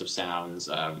chiptune sorts of sounds,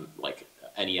 like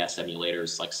NES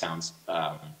emulators, like sound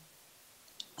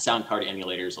card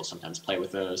emulators. I'll sometimes play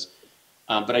with those.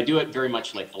 But I do it very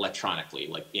much like electronically,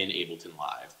 like in Ableton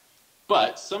Live.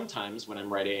 But sometimes when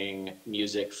I'm writing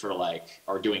music for like,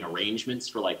 or doing arrangements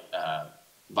for like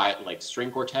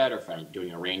string quartet, or if I'm doing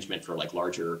an arrangement for like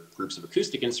larger groups of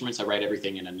acoustic instruments, I write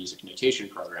everything in a music notation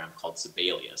program called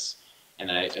Sibelius. And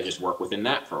then I just work within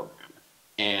that program.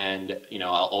 And, you know,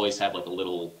 I'll always have like a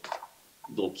little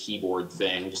keyboard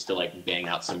thing just to like bang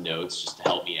out some notes just to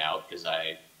help me out, because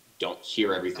I don't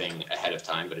hear everything ahead of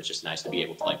time, but it's just nice to be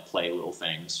able to like play little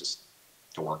things just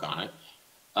to work on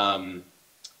it.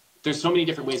 There's so many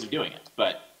different ways of doing it,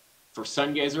 but for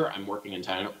Sungazer, I'm working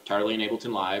entirely in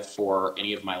Ableton Live. For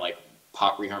any of my like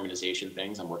pop reharmonization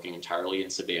things, I'm working entirely in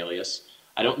Sibelius.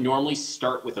 I don't normally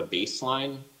start with a bass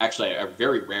line. Actually, I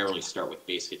very rarely start with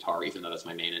bass guitar, even though that's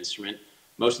my main instrument.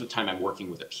 Most of the time I'm working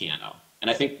with a piano.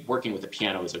 And I think working with a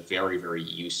piano is a very, very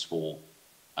useful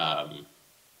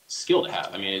skill to have.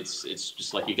 I mean, it's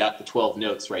just like you got the 12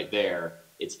 notes right there.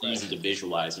 It's easy to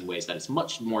visualize in ways that it's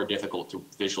much more difficult to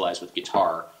visualize with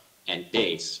guitar and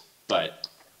bass, but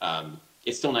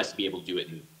it's still nice to be able to do it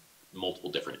in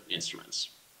multiple different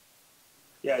instruments.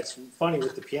 Yeah, it's funny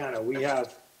with the piano. We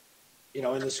have, you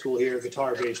know, in the school here,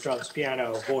 guitar, bass, drums,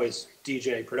 piano, voice,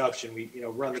 DJ, production. We, you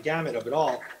know, run the gamut of it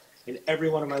all. In every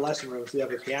one of my lesson rooms, we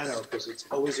have a piano because it's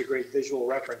always a great visual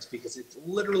reference, because it's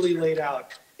literally laid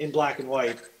out in black and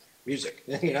white music,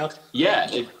 you know? Yeah,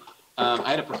 I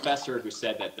had a professor who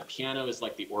said that the piano is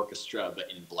like the orchestra,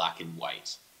 but in black and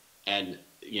white. And,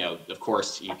 you know, of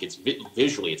course,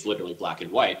 visually it's literally black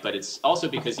and white, but it's also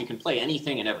because you can play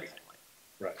anything and everything.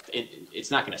 Right.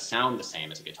 It's not going to sound the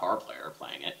same as a guitar player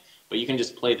playing it, but you can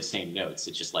just play the same notes.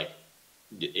 It's just like,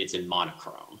 it's in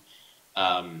monochrome.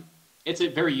 It's a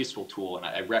very useful tool, and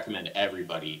I recommend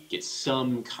everybody get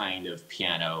some kind of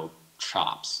piano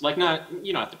chops. Like,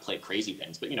 you don't have to play crazy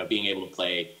things, but, you know, being able to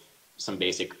play some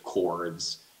basic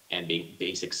chords and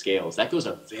basic scales, that goes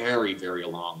a very, very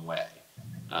long way,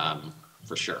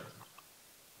 for sure.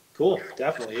 Cool,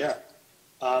 definitely, yeah.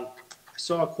 I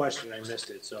saw a question, I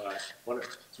missed it. So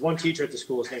one teacher at the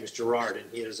school, his name is Gerard, and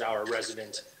he is our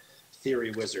resident theory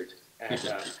wizard. And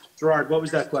Gerard, what was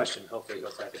that question? Hopefully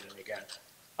he'll type it in again.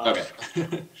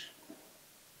 Okay.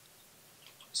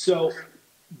 So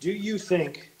do you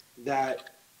think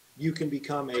that you can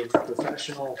become a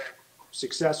professional,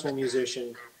 successful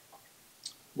musician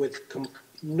with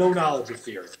no knowledge of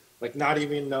theory? Like not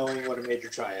even knowing what a major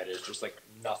triad is, just like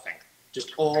nothing.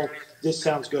 Just all, this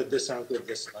sounds good, this sounds good,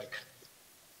 this like.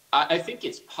 I think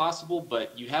it's possible,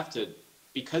 but you have to,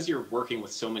 because you're working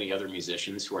with so many other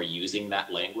musicians who are using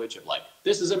that language of like,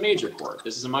 this is a major chord,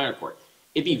 this is a minor chord,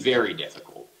 it'd be very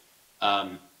difficult.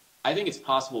 I think it's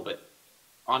possible, but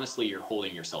honestly, you're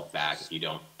holding yourself back if you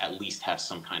don't at least have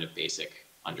some kind of basic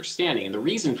understanding. And the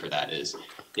reason for that is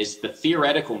the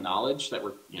theoretical knowledge that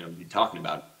we're talking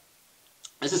about.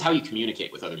 This is how you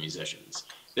communicate with other musicians.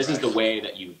 This is the way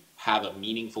that you have a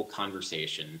meaningful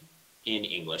conversation in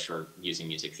English or using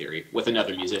music theory with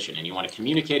another musician. And you want to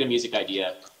communicate a music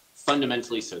idea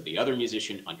fundamentally so the other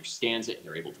musician understands it and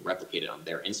they're able to replicate it on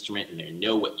their instrument and they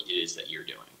know what it is that you're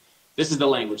doing. This is the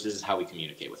language, this is how we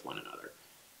communicate with one another.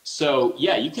 So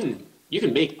yeah, you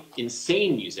can make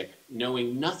insane music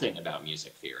knowing nothing about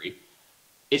music theory.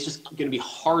 It's just going to be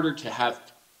harder to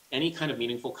have any kind of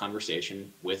meaningful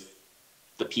conversation with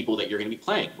the people that you're going to be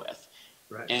playing with.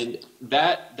 Right. And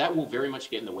that will very much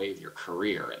get in the way of your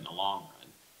career in the long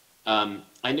run.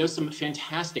 I know some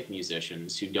fantastic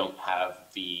musicians who don't have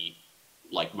the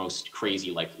most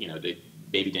crazy, they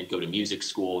maybe didn't go to music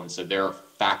school, and so their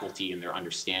faculty and their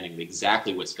understanding of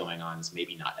exactly what's going on is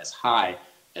maybe not as high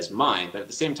as mine, but at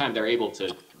the same time, they're able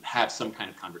to have some kind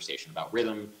of conversation about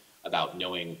rhythm, about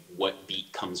knowing what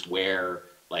beat comes where,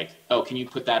 like, oh, can you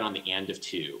put that on the and of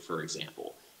two, for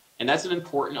example? And that's an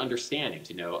important understanding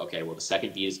to know, okay, well, the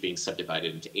second beat is being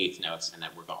subdivided into eighth notes, and that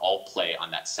we're going to all play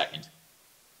on that second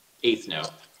eighth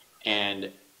note.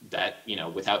 And that,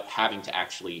 without having to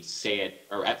actually say it,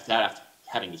 or without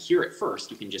having to hear it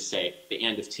first, you can just say the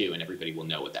and of two, and everybody will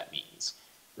know what that means.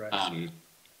 Right.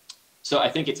 So I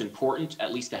think it's important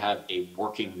at least to have a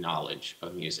working knowledge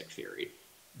of music theory.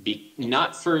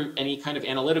 Not for any kind of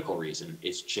analytical reason,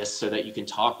 it's just so that you can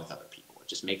talk with other people. It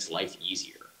just makes life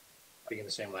easier. Speaking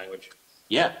the same language.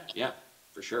 Yeah,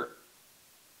 for sure.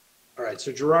 All right,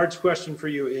 so Gerard's question for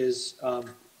you is,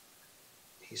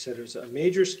 he said it was a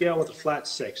major scale with a flat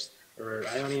sixth. or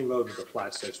I don't even know the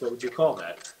flat sixth. What would you call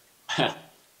that?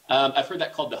 I've heard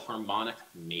that called the harmonic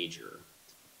major,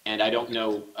 and I don't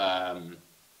know.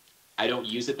 I don't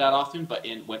use it that often, but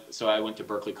so I went to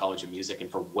Berklee College of Music, and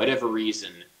for whatever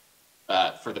reason,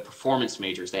 for the performance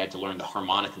majors, they had to learn the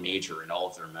harmonic major in all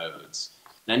of their modes.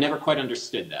 And I never quite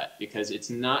understood that because it's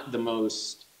not the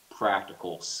most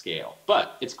practical scale,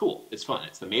 but it's cool. It's fun.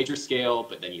 It's the major scale,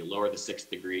 but then you lower the sixth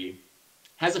degree.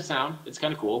 Has a sound. It's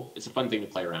kind of cool. It's a fun thing to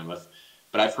play around with.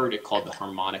 But I've heard it called the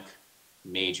harmonic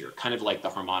major, kind of like the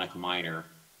harmonic minor,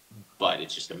 but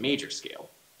it's just a major scale.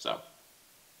 So,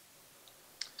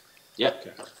 yeah.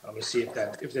 Okay. I'm gonna see if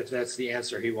that's the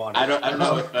answer he wanted. I don't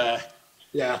know if.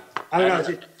 Yeah, I don't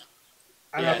know.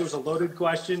 I don't know if it was a loaded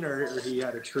question or he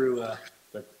had a true.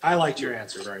 But I liked your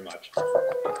answer very much.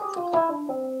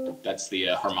 That's the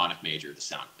harmonic major, the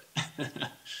sound of it.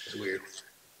 It's weird.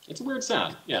 It's a weird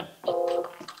sound, yeah.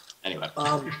 Anyway.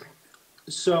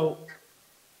 So,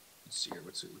 let's see here.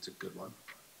 What's a good one?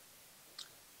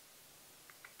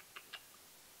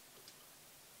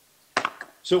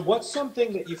 So what's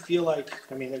something that you feel like,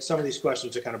 I mean, some of these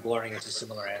questions are kind of blurring into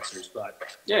similar answers,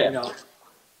 but, Yeah. you know,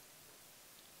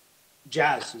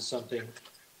 jazz is something,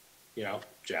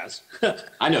 jazz.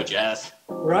 I know jazz.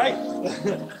 Right?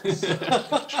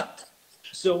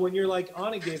 So when you're like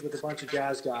on a gig with a bunch of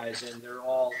jazz guys and they're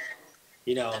all,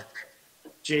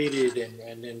 jaded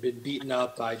and been beaten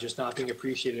up by just not being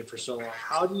appreciated for so long,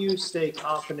 how do you stay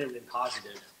confident and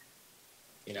positive?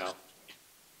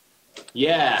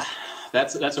 Yeah,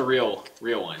 that's a real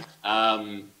one.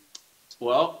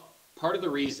 Well, part of the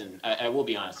reason, I will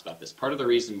be honest about this, part of the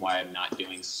reason why I'm not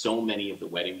doing so many of the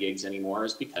wedding gigs anymore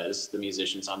is because the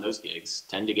musicians on those gigs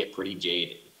tend to get pretty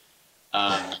jaded.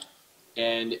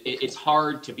 And it's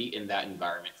hard to be in that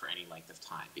environment for any length of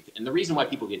time. And the reason why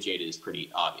people get jaded is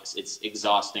pretty obvious. It's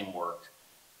exhausting work.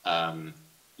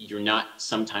 You're not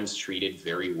sometimes treated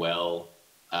very well.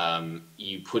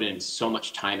 You put in so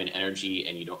much time and energy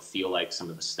and you don't feel like some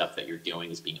of the stuff that you're doing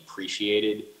is being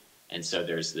appreciated. And so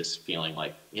there's this feeling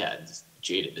like, yeah, it's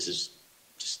jaded. This is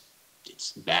just,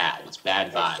 it's bad. It's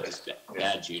bad vibes. It's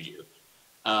bad juju.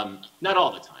 Not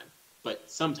all the time,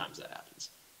 but sometimes that happens.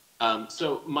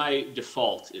 So my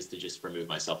default is to just remove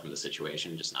myself from the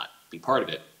situation, just not be part of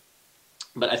it.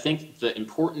 But I think the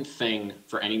important thing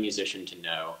for any musician to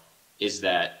know is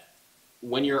that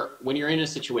when you're in a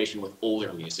situation with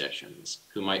older musicians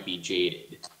who might be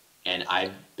jaded, and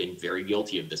I've been very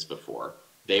guilty of this before,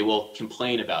 they will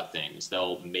complain about things.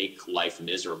 They'll make life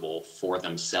miserable for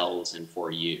themselves and for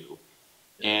you.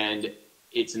 And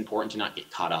it's important to not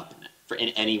get caught up in it in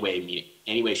any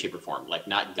way, shape, or form. Like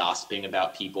not gossiping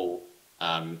about people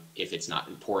if it's not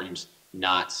important,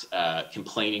 not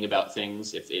complaining about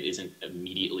things if it isn't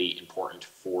immediately important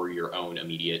for your own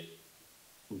immediate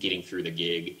getting through the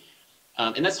gig.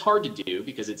 And that's hard to do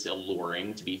because it's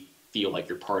alluring to feel like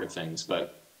you're part of things,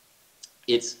 but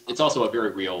it's also a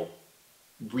very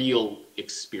real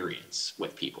experience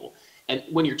with people. And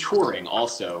when you're touring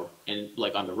also, and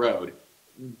like on the road,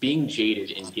 being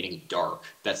jaded and getting dark,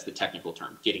 that's the technical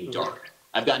term, getting dark.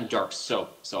 I've gotten dark so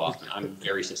often. I'm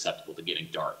very susceptible to getting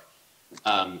dark.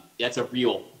 That's a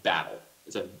real battle.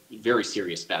 It's a very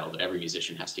serious battle that every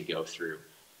musician has to go through.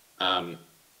 And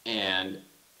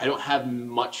I don't have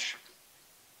much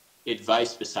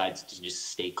advice besides to just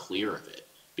stay clear of it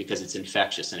because it's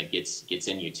infectious and it gets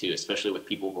in you too, especially with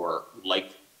people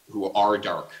who are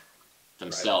dark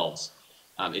themselves.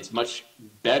 Right. It's much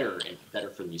better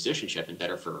for the musicianship and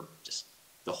better for just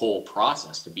the whole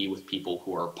process to be with people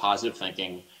who are positive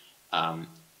thinking.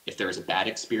 If there's a bad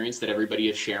experience that everybody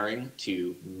is sharing,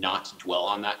 to not dwell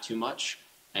on that too much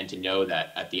and to know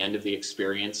that at the end of the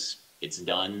experience, it's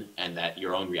done and that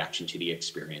your own reaction to the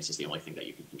experience is the only thing that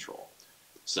you can control.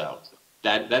 So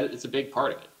that is a big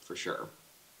part of it for sure.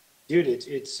 Dude,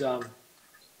 it's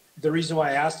the reason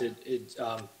why I asked it,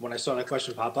 when I saw that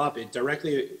question pop up,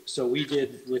 so we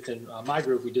did within my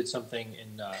group, we did something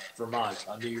in Vermont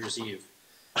on New Year's Eve.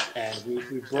 And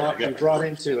we brought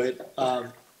into it,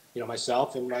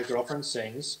 myself and my girlfriend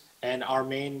sings, and our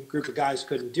main group of guys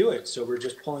couldn't do it. So we're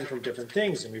just pulling from different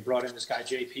things. And we brought in this guy,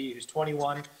 JP, who's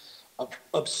 21,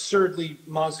 absurdly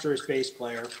monstrous bass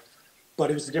player,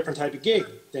 but it was a different type of gig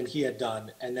than he had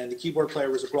done. And then the keyboard player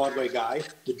was a Broadway guy.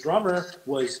 The drummer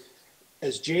was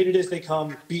as jaded as they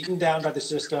come, beaten down by the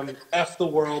system, F the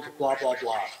world, blah, blah,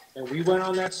 blah. And we went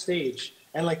on that stage,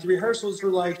 and like the rehearsals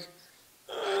were like,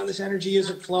 this energy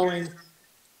isn't flowing.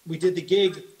 We did the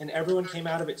gig, and everyone came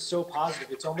out of it so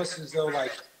positive. It's almost as though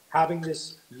like having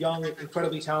this young,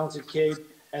 incredibly talented kid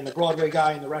and the Broadway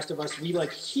guy and the rest of us, we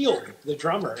like healed the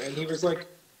drummer, and he was like,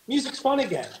 music's fun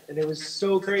again. And it was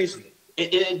so crazy.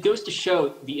 it goes to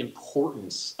show the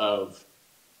importance of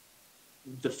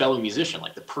the fellow musician,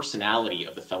 like the personality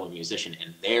of the fellow musician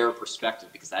and their perspective,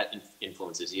 because that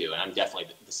influences you. And I'm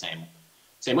definitely the same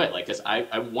way. Like, because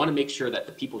I want to make sure that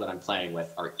the people that I'm playing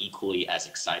with are equally as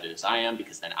excited as I am,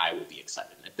 because then I will be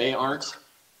excited. And if they aren't,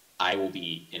 I will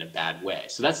be in a bad way.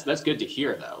 So that's good to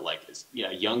hear, though. Like,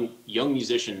 young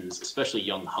musicians, especially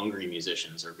young, hungry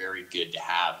musicians, are very good to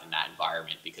have in that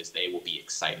environment, because they will be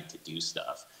excited to do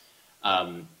stuff.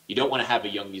 You don't want to have a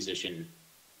young musician.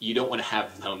 You don't want to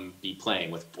have them be playing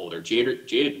with older,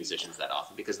 jaded musicians that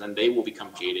often, because then they will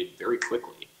become jaded very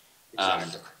quickly.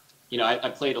 Exactly. I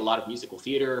played a lot of musical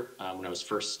theater when I was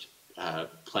first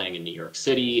playing in New York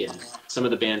City, and some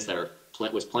of the bands that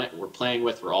were playing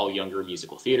with were all younger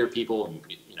musical theater people, and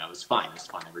it was fine. It was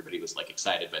fun. Everybody was like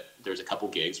excited, but there's a couple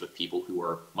gigs with people who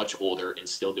were much older and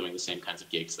still doing the same kinds of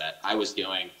gigs that I was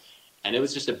doing, and it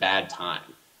was just a bad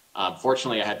time.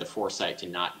 Fortunately, I had the foresight to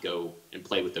not go and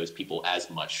play with those people as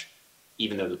much,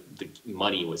 even though the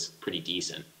money was pretty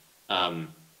decent.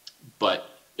 But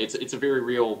it's a very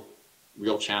real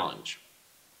challenge,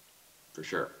 for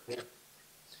sure. Yeah.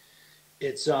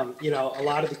 It's a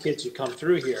lot of the kids who come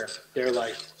through here, they're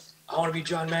like, I want to be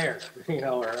John Mayer,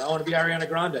 or I want to be Ariana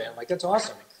Grande. I'm like, that's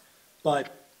awesome.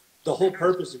 But the whole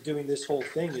purpose of doing this whole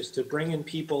thing is to bring in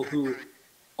people who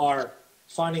are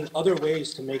finding other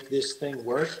ways to make this thing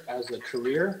work as a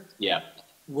career. Yeah.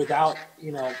 Without,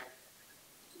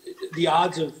 the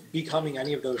odds of becoming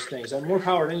any of those things. And more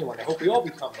power to anyone. I hope we all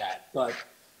become that. But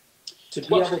to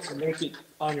be able to make it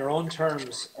on your own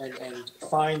terms and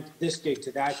find this gig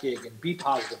to that gig and be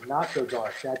positive, not go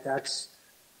dark, that's...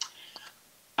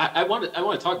 I want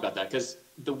to talk about that, because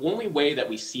the only way that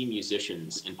we see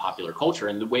musicians in popular culture,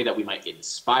 and the way that we might get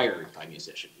inspired by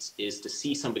musicians, is to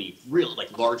see somebody really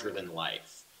like larger than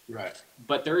life. Right.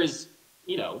 But there is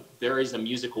a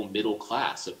musical middle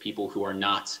class of people who are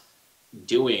not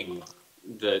doing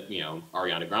the,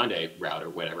 Ariana Grande route or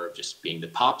whatever, of just being the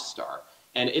pop star.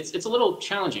 And it's a little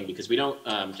challenging, because we don't,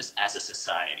 just as a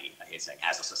society, I hate saying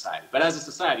as a society, but as a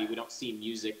society, we don't see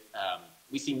music,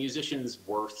 we see a musician's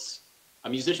worth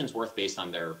based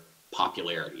on their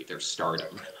popularity, their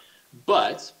stardom.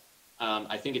 But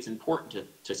I think it's important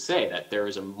to say that there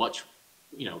is a much,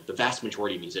 the vast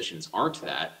majority of musicians aren't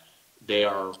that. They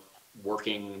are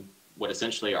working what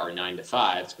essentially are 9 to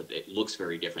 5s, but it looks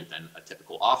very different than a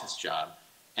typical office job.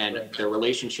 And Right. Their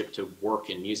relationship to work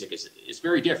and music is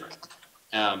very different.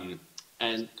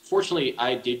 And fortunately,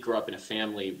 I did grow up in a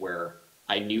family where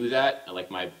I knew that. Like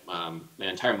my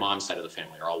entire mom's side of the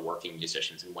family are all working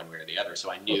musicians in one way or the other.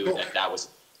 So I knew that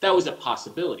was a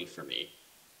possibility for me.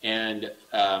 And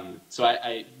so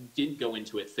I didn't go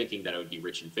into it thinking that I would be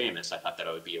rich and famous. I thought that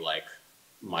I would be like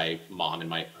my mom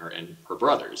and her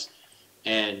brothers.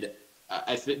 And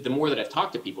the more that I've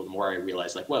talked to people, the more I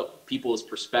realize, like, well, people's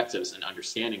perspectives and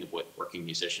understanding of what working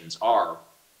musicians are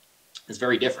is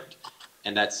very different.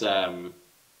 And that's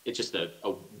it's just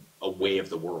a way of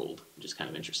the world, which is kind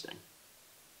of interesting.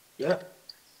 Yeah.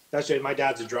 That's right. My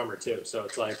dad's a drummer too. So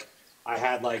it's like,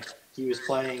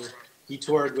 he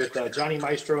toured with Johnny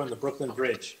Maestro and the Brooklyn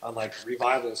Bridge on like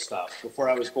revival stuff before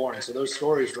I was born. So those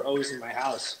stories were always in my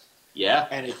house. Yeah.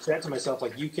 And it said to myself,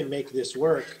 like, you can make this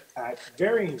work at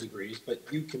varying degrees, but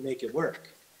you can make it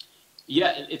work.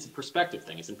 Yeah. It's a perspective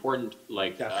thing. It's important.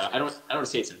 Like, I don't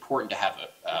say it's important to have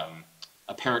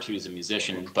a parent who's a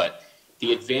musician, but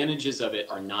the advantages of it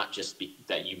are not just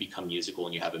that you become musical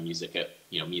and you have a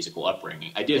musical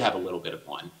upbringing. I did have a little bit of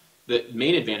one. The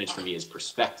main advantage for me is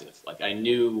perspective. Like, I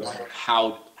knew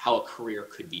how a career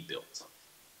could be built,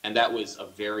 and that was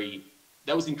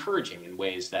encouraging in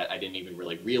ways that I didn't even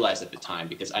really realize at the time,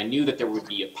 because I knew that there would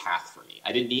be a path for me.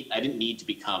 I didn't need to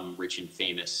become rich and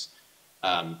famous,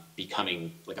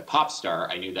 becoming like a pop star.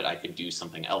 I knew that I could do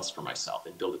something else for myself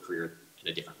and build a career in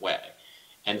a different way.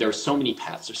 And there are so many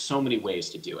paths, there's so many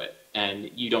ways to do it. And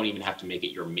you don't even have to make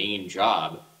it your main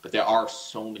job, but there are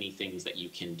so many things that you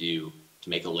can do to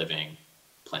make a living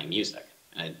playing music.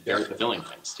 And very fulfilling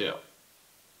things too.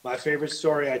 My favorite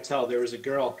story I tell, there was a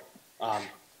girl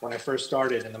when I first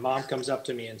started, and the mom comes up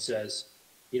to me and says,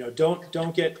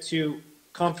 don't get too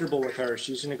comfortable with her.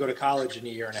 She's going to go to college in a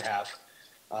year and a half,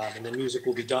 and the music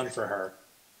will be done for her.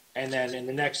 And then in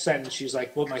the next sentence, she's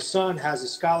like, well, my son has a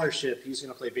scholarship. He's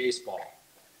going to play baseball.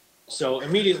 So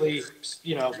immediately,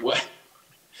 What?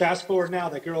 fast forward now,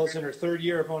 that girl is in her third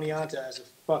year of Oneonta as a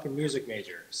fucking music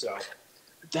major. So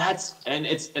That's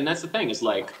the thing, is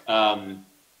like, how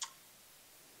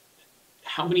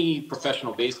many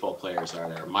professional baseball players are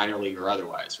there, minor league or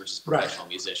otherwise, versus professional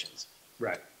musicians?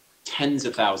 Right. tens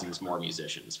of thousands more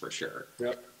musicians for sure.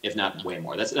 Yep. If not way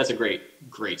more. That's a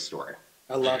great story.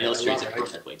 I love it. Illustrates it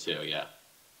perfectly too. Yeah.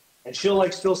 And she'll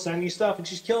like still send you stuff, and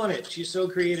she's killing it. She's so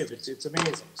creative. It's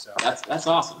amazing. So that's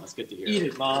awesome. That's good to hear. Eat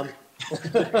it, Mom.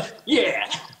 Yeah.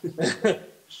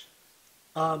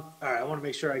 All right, I want to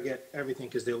make sure I get everything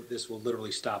because this will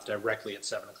literally stop directly at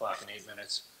 7 o'clock in 8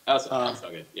 minutes. That's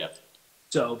so good. Yeah.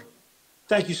 So,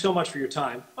 thank you so much for your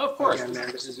time. Of course. Again,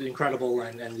 man, this is incredible,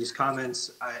 and these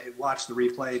comments, I watched the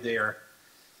replay. They are.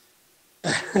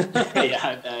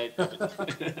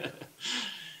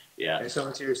 Yeah. And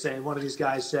someone's here saying one of these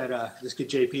guys said, "This kid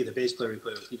JP, the bass player we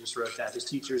played with, he just wrote that his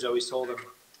teachers always told him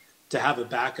to have a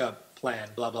backup plan,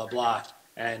 blah blah blah,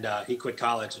 and he quit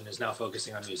college and is now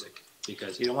focusing on music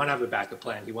because he didn't want to have a backup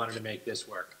plan. He wanted to make this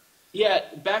work." Yeah,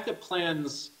 backup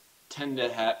plans tend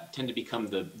to become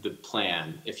the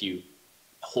plan if you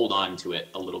hold on to it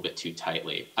a little bit too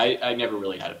tightly. I never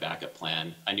really had a backup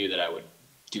plan. I knew that I would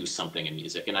do something in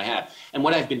music, and I have. And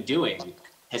what I've been doing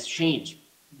has changed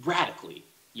radically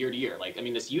year to year. Like, I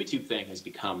mean, this YouTube thing has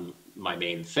become my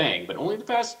main thing, but only the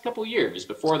past couple of years.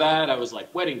 Before that, I was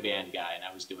like wedding band guy, and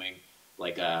I was doing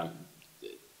like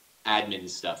admin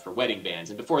stuff for wedding bands.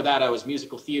 And before that, I was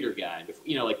musical theater guy. And before,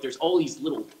 you know, like there's all these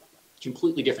little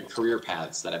completely different career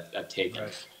paths that I've taken,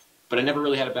 Right. but I never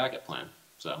really had a backup plan.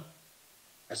 So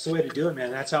That's the way to do it,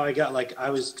 man. That's how I got, like, I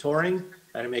was touring.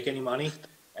 I didn't make any money.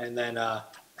 And then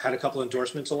had a couple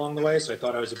endorsements along the way. So I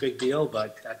thought I was a big deal,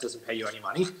 but that doesn't pay you any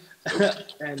money.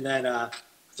 And then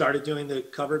started doing the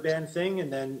cover band thing.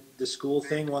 And then the school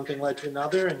thing, one thing led to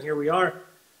another. And here we are.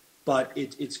 But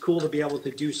it's cool to be able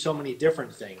to do so many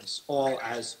different things, all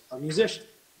as a musician,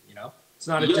 you know? It's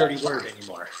not a dirty word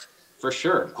anymore. for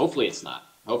sure. Hopefully it's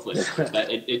not. Hopefully it's not. That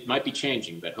it might be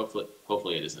changing, but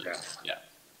hopefully it isn't. Yeah.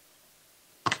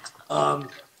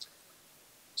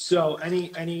 So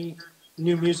any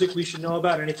new music we should know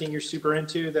about? Anything you're super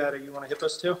into that you want to hip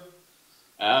us to?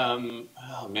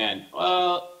 Oh man.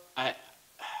 Well, I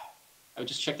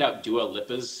just checked out Dua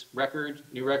Lipa's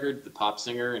new record, the pop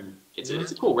singer, and it's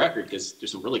a cool record because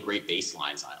there's some really great bass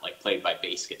lines on it, like played by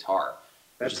bass guitar.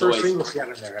 That first single she got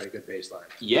in there had a good bass line.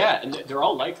 Yeah, and they're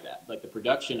all like that. Like the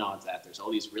production on that, there's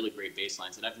all these really great bass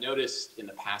lines. And I've noticed in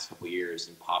the past couple of years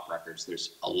in pop records,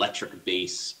 there's electric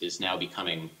bass is now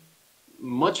becoming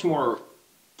much more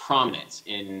prominent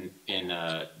in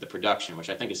the production,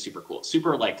 which I think is super cool.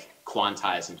 Super like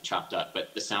quantized and chopped up,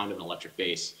 but the sound of an electric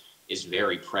bass is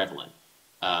very prevalent.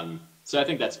 So I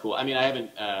think that's cool. I mean, I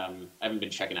haven't been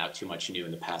checking out too much new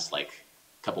in the past like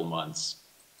couple months.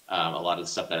 A lot of the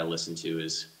stuff that I listen to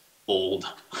is old,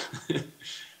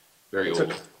 very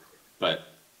old. But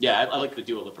yeah, I like the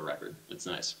Dua Lipa record. It's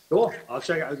nice. Cool. I'll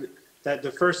check out that.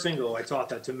 The first single, I taught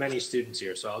that to many students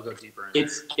here, so I'll go deeper in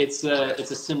it. It's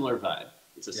a similar vibe.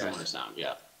 It's a similar sound.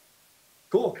 Yeah.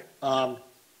 Cool.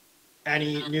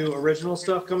 Any new original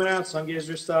stuff coming out?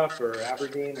 Sungazer stuff or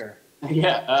Aberdeen or?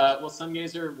 Yeah. Well,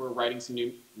 Sungazer, we're writing some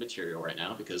new material right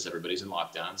now because everybody's in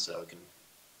lockdown, so we can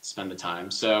spend the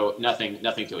time. So nothing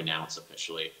to announce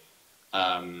officially.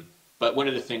 But one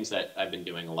of the things that I've been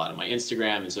doing a lot on my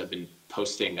Instagram is I've been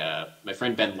posting, my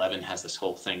friend Ben Levin has this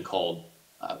whole thing called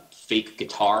fake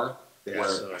guitar,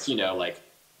 where it's, like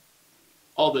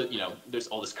there's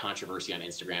all this controversy on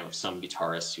Instagram of some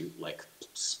guitarists who like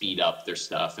speed up their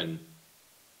stuff. And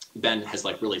Ben has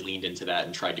like really leaned into that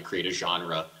and tried to create a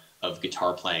genre of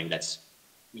guitar playing that's,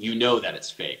 that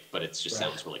it's fake, but it just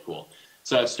sounds really cool.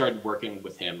 So I've started working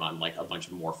with him on like a bunch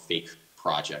of more fake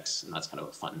projects, and that's kind of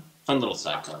a fun little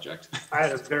side project. I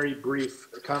had a very brief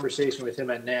conversation with him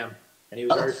at NAMM, and he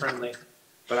was very friendly,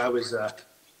 but I was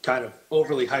kind of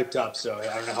overly hyped up, so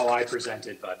I don't know how I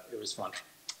presented, but it was fun.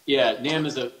 Yeah, NAMM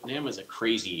is a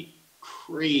crazy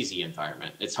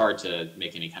environment. It's hard to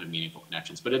make any kind of meaningful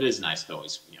connections, but it is nice to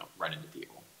always run into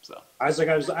people. So I was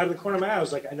out of the corner of my eye. I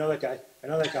was like, I know that guy,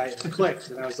 and it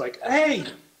clicked, and I was like, hey.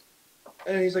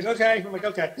 And he's like, okay. I'm like,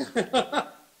 okay.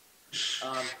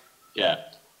 Yeah.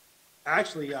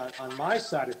 Actually, on my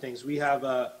side of things, we have,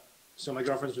 so my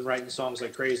girlfriend's been writing songs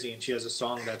like crazy, and she has a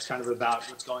song that's kind of about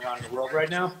what's going on in the world right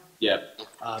now. Yeah.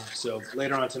 So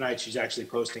later on tonight, she's actually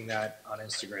posting that on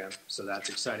Instagram. So that's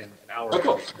exciting. An hour. Oh,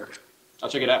 cool. I'll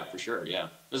check it out for sure. Yeah.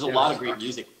 There's a lot of great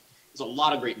music. There's a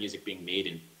lot of great music being made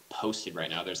and posted right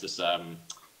now. There's this, I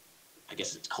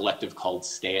guess it's collective called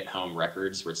Stay at Home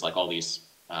Records, where it's like all these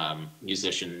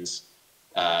musicians,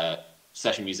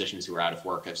 session musicians who are out of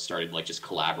work have started like just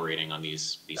collaborating on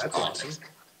these projects. Awesome.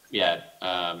 Yeah.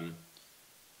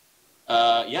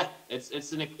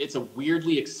 It's a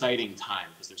weirdly exciting time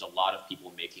because there's a lot of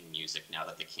people making music now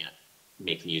that they can't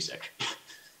make music.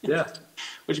 Yeah.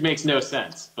 Which makes no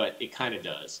sense, but it kind of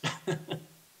does.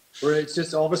 Where it's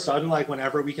just all of a sudden, like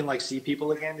whenever we can like see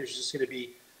people again, there's just going to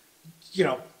be, you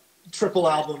know, triple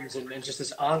albums and just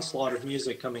this onslaught of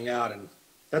music coming out. And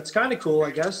that's kind of cool,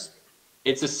 I guess.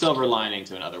 It's a silver lining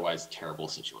to an otherwise terrible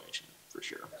situation, for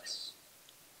sure. Yes.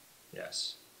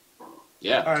 Yes.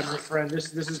 Yeah. All right, my friend,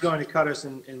 this is going to cut us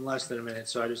in less than a minute.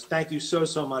 So I just thank you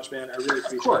so much, man. I really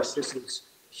appreciate it. course. This is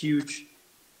huge.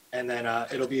 And then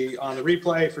it'll be on the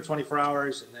replay for 24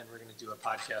 hours. And then we're going to do a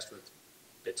podcast with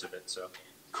bits of it. So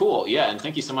Cool. Yeah. And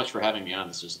thank you so much for having me on.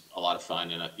 This was a lot of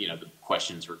fun. And, you know, the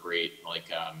questions were great.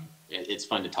 Like, it's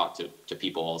fun to talk to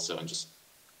people also, and just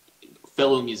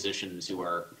fellow musicians who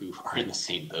are in the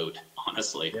same boat,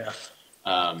 honestly. yeah.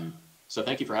 So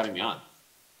thank you for having me on.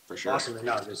 For sure. Awesome.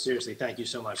 No, seriously, thank you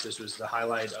so much. This was the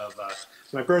highlight of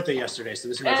my birthday yesterday. So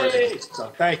this is my birthday.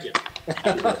 So thank you.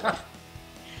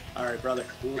 All right, brother.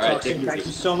 We'll talk soon. Thank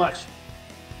you so much.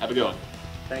 Have a good one.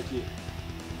 Thank you.